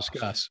free to democracy.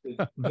 discuss.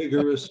 It's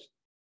vigorous.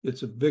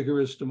 It's a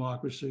vigorous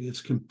democracy.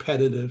 It's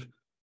competitive.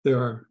 There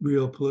are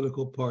real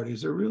political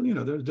parties. There really,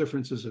 there's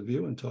differences of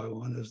view in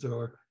Taiwan, as there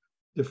are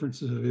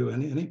differences of view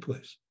in any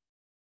place.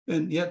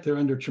 And yet they're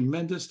under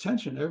tremendous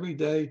tension. Every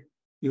day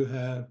you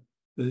have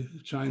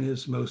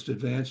China's most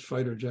advanced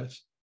fighter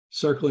jets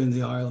circling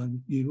the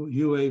island,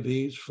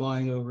 UAVs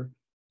flying over,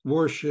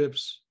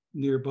 warships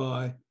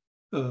nearby,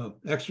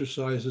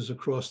 exercises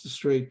across the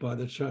strait by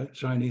the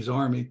Chinese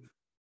army,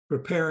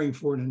 preparing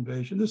for an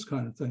invasion, this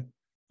kind of thing.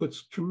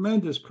 Puts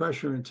tremendous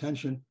pressure and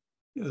tension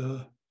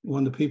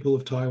on the people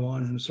of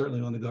Taiwan, and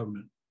certainly on the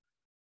government.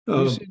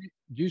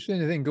 Do you see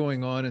anything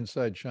going on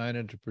inside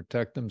China to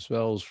protect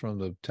themselves from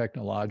the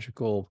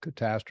technological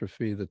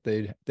catastrophe that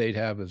they'd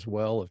have as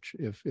well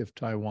if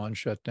Taiwan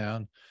shut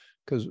down?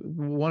 Because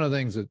one of the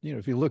things that,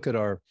 if you look at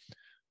our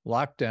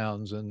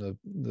lockdowns and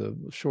the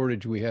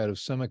shortage we had of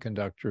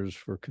semiconductors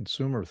for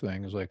consumer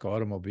things like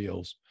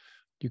automobiles,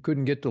 you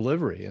couldn't get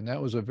delivery, and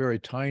that was a very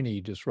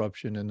tiny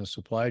disruption in the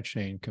supply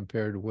chain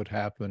compared to what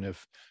happened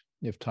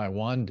if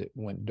Taiwan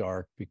went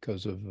dark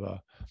because of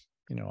a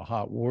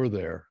hot war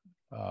there.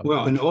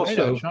 Well, and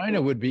also China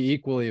would be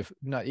equally, if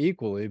not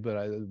equally,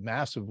 but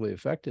massively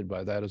affected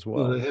by that as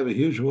well. Well, they have a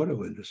huge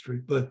auto industry,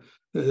 but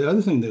the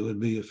other thing that would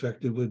be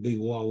affected would be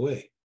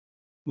Huawei.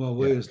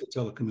 Huawei is the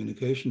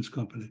telecommunications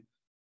company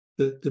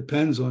that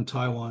depends on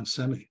Taiwan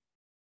Semi.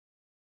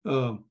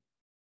 And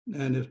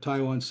if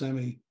Taiwan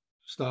Semi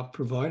stop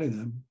providing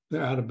them,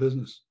 they're out of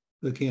business.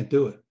 They can't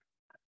do it.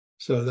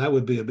 So that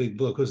would be a big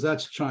blow, because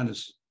that's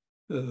China's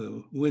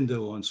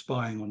window on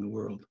spying on the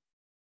world.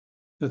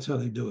 That's how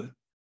they do it.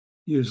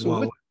 Use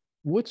Huawei.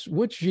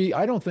 What's Xi?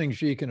 I don't think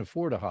Xi can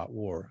afford a hot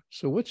war.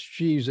 So what's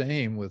Xi's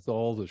aim with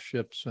all the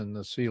ships and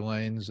the sea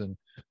lanes and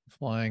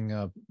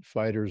flying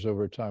fighters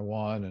over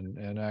Taiwan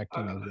and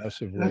acting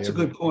aggressively? That's a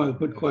good point.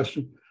 Good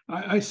question.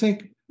 I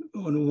think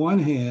on one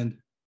hand,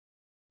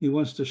 he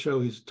wants to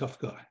show he's a tough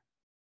guy.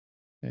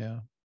 Yeah.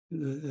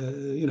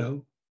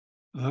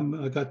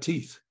 I got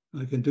teeth.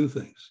 I can do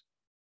things.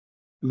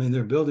 I mean,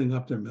 they're building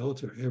up their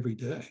military every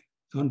day.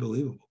 It's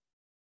unbelievable.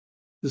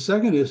 The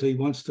second is he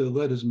wants to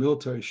let his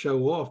military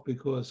show off,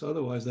 because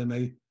otherwise they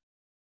may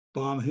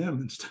bomb him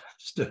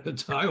instead of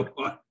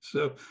Taiwan.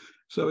 So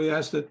he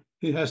has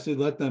to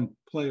let them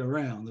play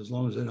around as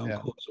long as they don't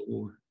cause a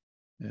war.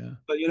 Yeah.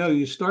 But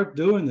you start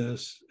doing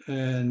this,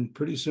 and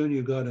pretty soon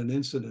you've got an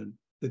incident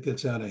that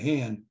gets out of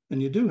hand,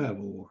 and you do have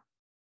a war.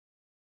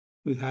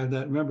 We had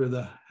that. Remember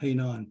the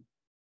Hainan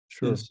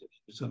incident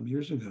some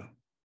years ago.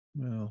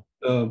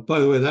 Well, by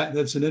the way,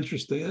 that's an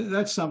interesting.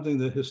 That's something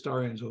that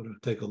historians ought to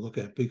take a look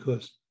at,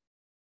 because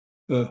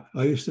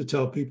I used to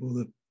tell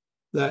people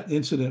that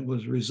incident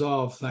was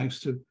resolved thanks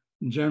to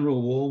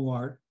General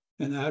Walmart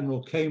and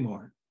Admiral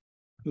Kmart,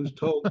 who's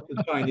told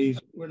the Chinese,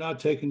 "We're not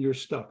taking your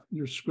stuff.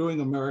 You're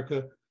screwing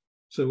America,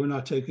 so we're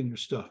not taking your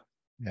stuff."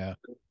 Yeah.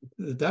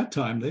 At that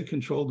time, they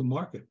controlled the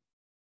market.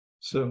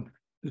 So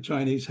the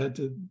Chinese had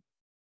to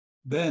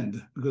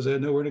bend because they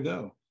had nowhere to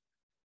go.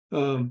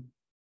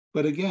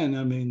 But again,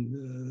 I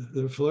mean,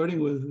 they're flirting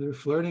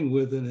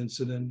with an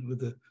incident,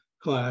 with a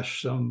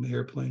clash. Some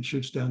airplane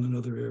shoots down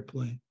another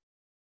airplane,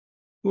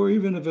 or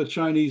even if a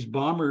Chinese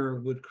bomber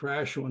would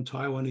crash on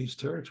Taiwanese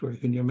territory,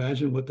 can you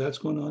imagine what that's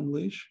going to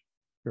unleash?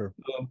 Sure.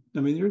 I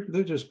mean,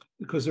 they're just,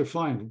 because they're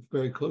flying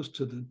very close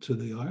to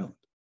the island.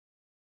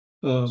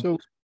 So,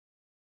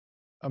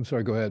 I'm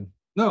sorry. Go ahead.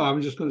 No, I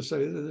was just going to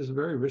say that it's a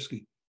very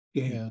risky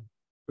game. Yeah.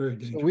 Very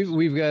So dangerous.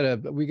 we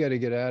got to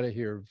get out of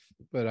here,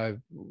 but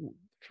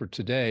for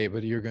today.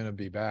 But you're going to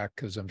be back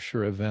because I'm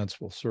sure events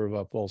will serve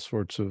up all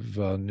sorts of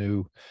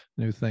new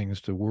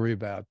things to worry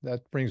about.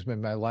 That brings me to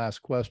my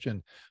last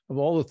question. Of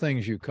all the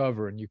things you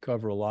cover, and you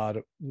cover a lot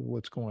of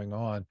what's going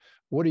on,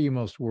 what are you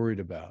most worried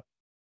about?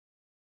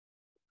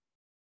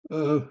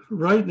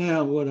 Right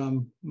now, what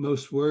I'm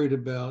most worried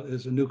about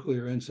is a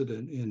nuclear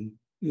incident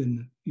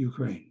in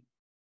Ukraine.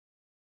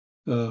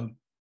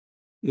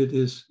 It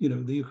is,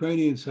 the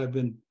Ukrainians have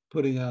been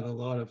putting out a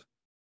lot of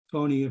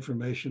phony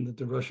information that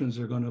the Russians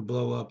are going to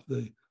blow up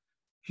the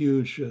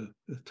huge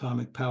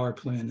atomic power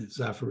plant at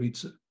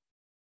Zaporizhzhia,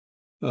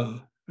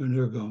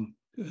 Energoatom,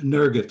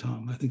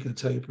 I think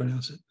that's how you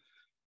pronounce it.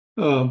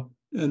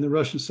 And the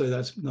Russians say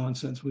that's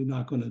nonsense. We're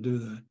not going to do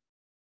that.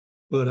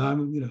 But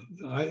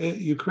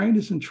Ukraine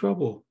is in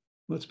trouble.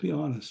 Let's be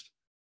honest.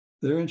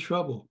 They're in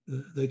trouble.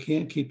 They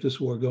can't keep this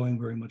war going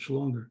very much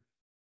longer.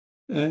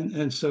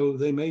 And so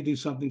they may do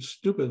something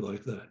stupid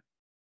like that.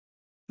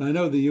 And I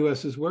know the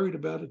U.S. is worried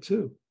about it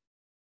too,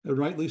 and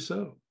rightly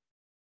so.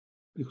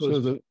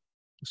 Because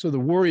so the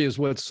worry is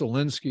what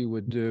Zelensky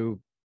would do,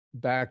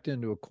 backed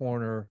into a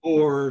corner,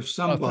 or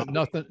somebody,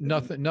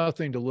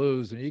 nothing to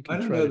lose, and he can I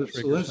don't try know to that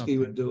trigger Zelensky something.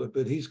 would do it,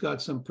 but he's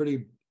got some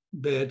pretty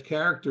bad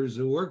characters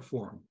who work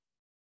for him.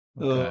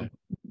 Okay.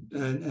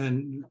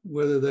 And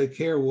whether they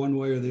care one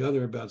way or the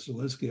other about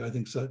Zelensky, I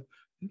think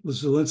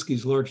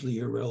Zelensky's largely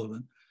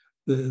irrelevant.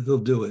 They'll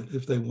do it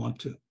if they want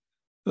to.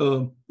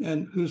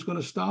 And who's going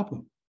to stop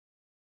them?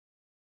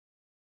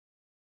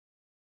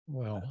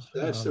 Well,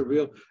 that's the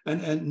real,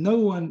 and no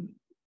one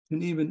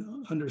can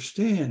even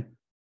understand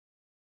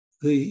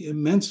the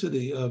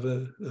immensity of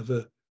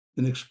an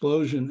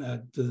explosion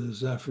at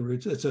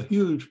Zaporizhzhia. It's a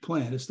huge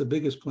plant. It's the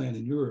biggest plant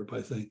in Europe,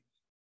 I think.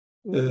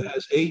 It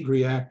has 8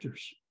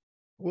 reactors.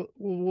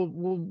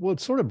 Well, it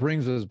sort of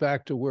brings us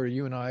back to where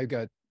you and I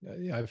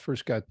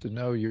first got to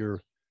know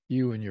you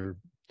and your,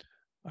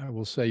 I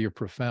will say, your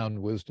profound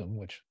wisdom,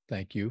 which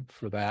thank you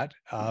for that.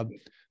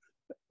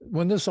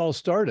 When this all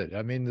started,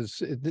 I mean,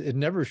 it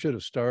never should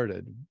have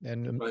started.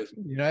 And right.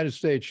 The United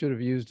States should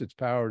have used its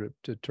power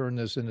to turn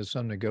this into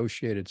some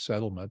negotiated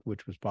settlement,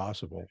 which was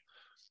possible.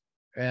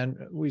 And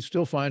we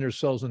still find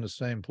ourselves in the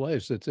same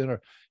place. It's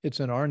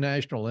in our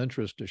national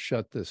interest to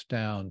shut this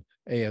down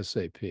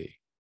ASAP.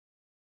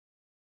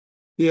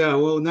 Yeah,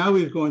 well, now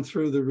we've gone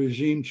through the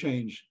regime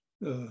change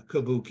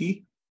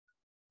kabuki,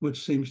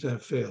 which seems to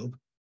have failed.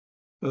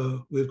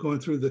 We've gone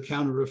through the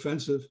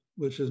counteroffensive,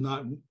 which is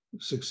not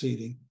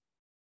succeeding.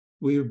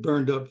 We've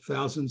burned up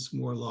thousands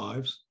more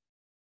lives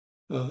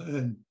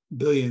and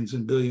billions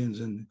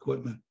in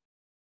equipment.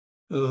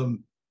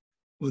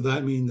 Would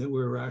that mean that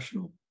we're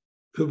rational?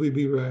 Could we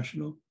be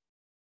rational?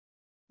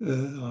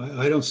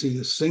 I don't see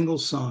a single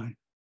sign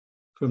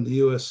from the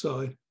U.S.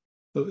 side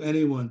of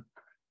anyone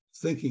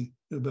thinking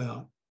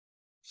about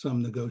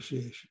some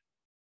negotiation.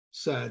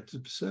 Sad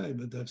to say,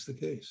 but that's the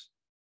case.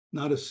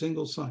 Not a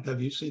single sign.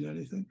 Have you seen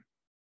anything?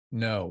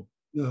 No.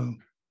 No.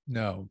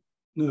 No.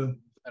 No.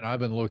 And I've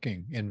been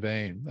looking in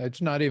vain.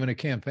 It's not even a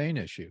campaign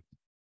issue.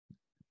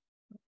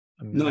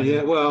 Not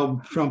yet.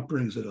 Well, Trump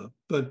brings it up,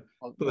 but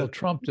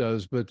Trump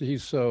does, but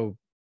he's so,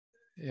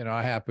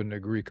 I happen to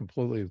agree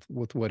completely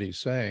with what he's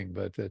saying,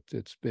 but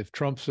it's if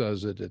Trump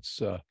says it,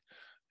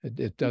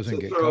 it doesn't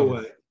get throwaway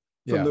covered.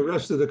 From the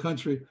rest of the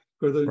country.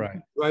 For the right.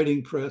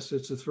 writing press,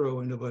 it's a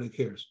throwaway. Nobody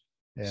cares.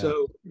 Yeah.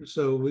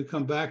 So we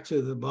come back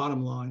to the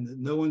bottom line that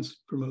no one's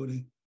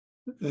promoting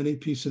any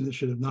peace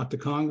initiative, not the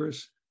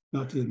Congress,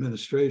 not the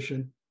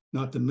administration,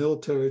 not the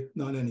military,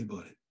 not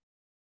anybody.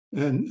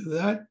 And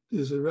that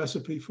is a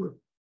recipe for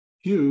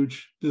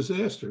huge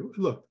disaster.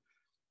 Look,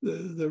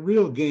 the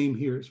real game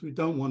here is we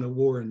don't want a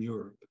war in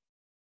Europe.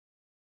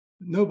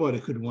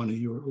 Nobody could want a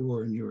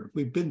war in Europe.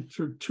 We've been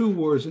through 2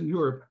 wars in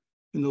Europe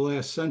in the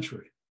last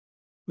century.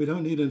 We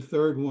don't need a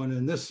third one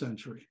in this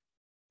century.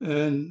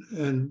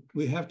 And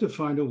we have to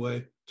find a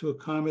way to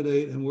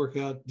accommodate and work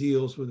out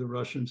deals with the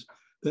Russians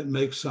that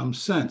make some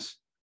sense.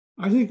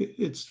 I think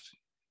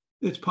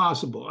it's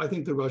possible. I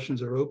think the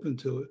Russians are open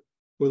to it,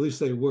 or at least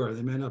they were.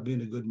 They may not be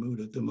in a good mood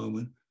at the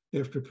moment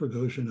after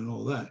Prigozhin and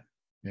all that.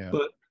 Yeah.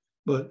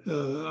 But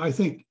I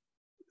think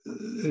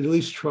at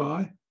least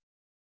try.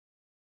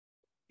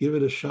 Give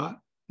it a shot.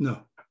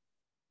 No,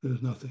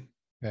 there's nothing.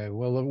 Okay,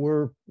 well,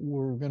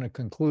 we're going to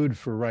conclude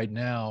for right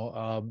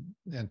now,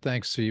 and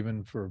thanks,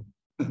 Stephen, for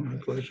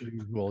pleasure.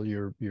 Well,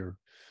 your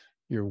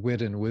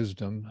wit and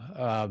wisdom.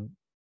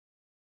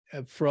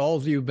 for all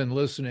of you who've been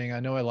listening, I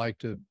know I like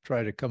to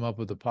try to come up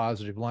with a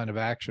positive line of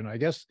action. I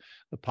guess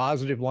the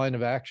positive line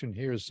of action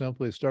here is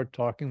simply start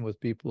talking with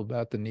people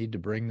about the need to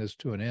bring this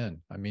to an end.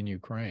 I mean,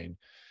 Ukraine,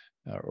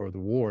 or the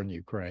war in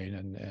Ukraine,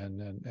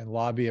 and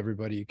lobby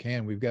everybody you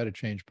can. We've got to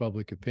change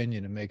public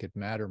opinion and make it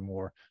matter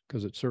more,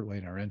 because it's certainly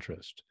in our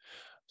interest.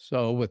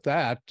 So with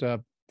that,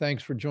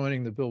 thanks for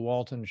joining the Bill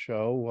Walton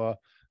Show.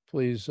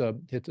 Please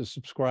hit the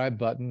subscribe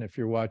button if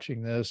you're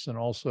watching this. And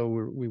also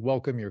we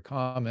welcome your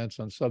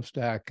comments on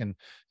Substack and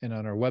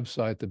on our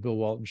website,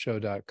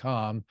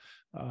 thebillwaltonshow.com.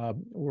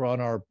 We're on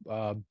our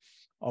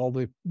all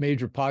the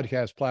major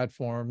podcast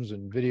platforms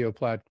and video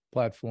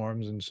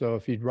platforms. And so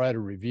if you'd write a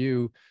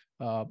review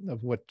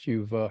of what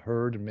you've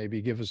heard, and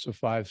maybe give us a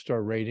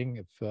 5-star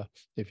rating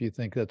if you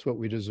think that's what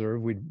we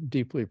deserve, we'd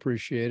deeply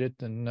appreciate it.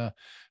 And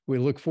we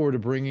look forward to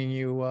bringing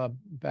you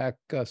back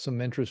some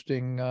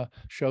interesting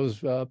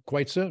shows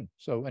quite soon.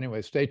 So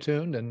anyway, stay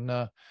tuned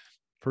and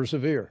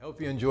persevere. I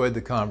hope you enjoyed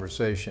the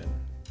conversation.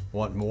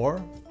 Want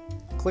more?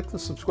 Click the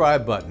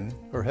subscribe button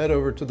or head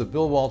over to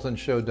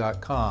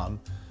thebillwaltonshow.com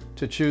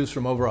to choose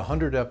from over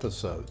 100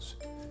 episodes.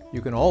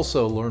 You can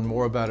also learn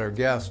more about our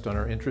guest on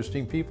our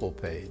Interesting People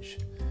page.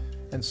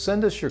 And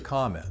send us your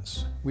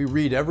comments. We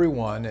read every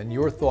one, and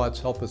your thoughts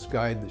help us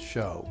guide the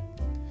show.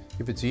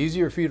 If it's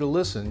easier for you to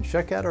listen,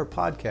 check out our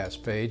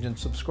podcast page and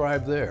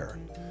subscribe there.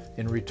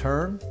 In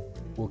return,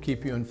 we'll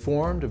keep you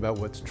informed about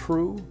what's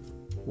true,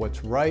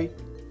 what's right,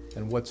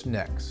 and what's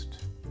next.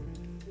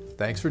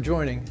 Thanks for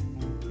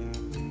joining.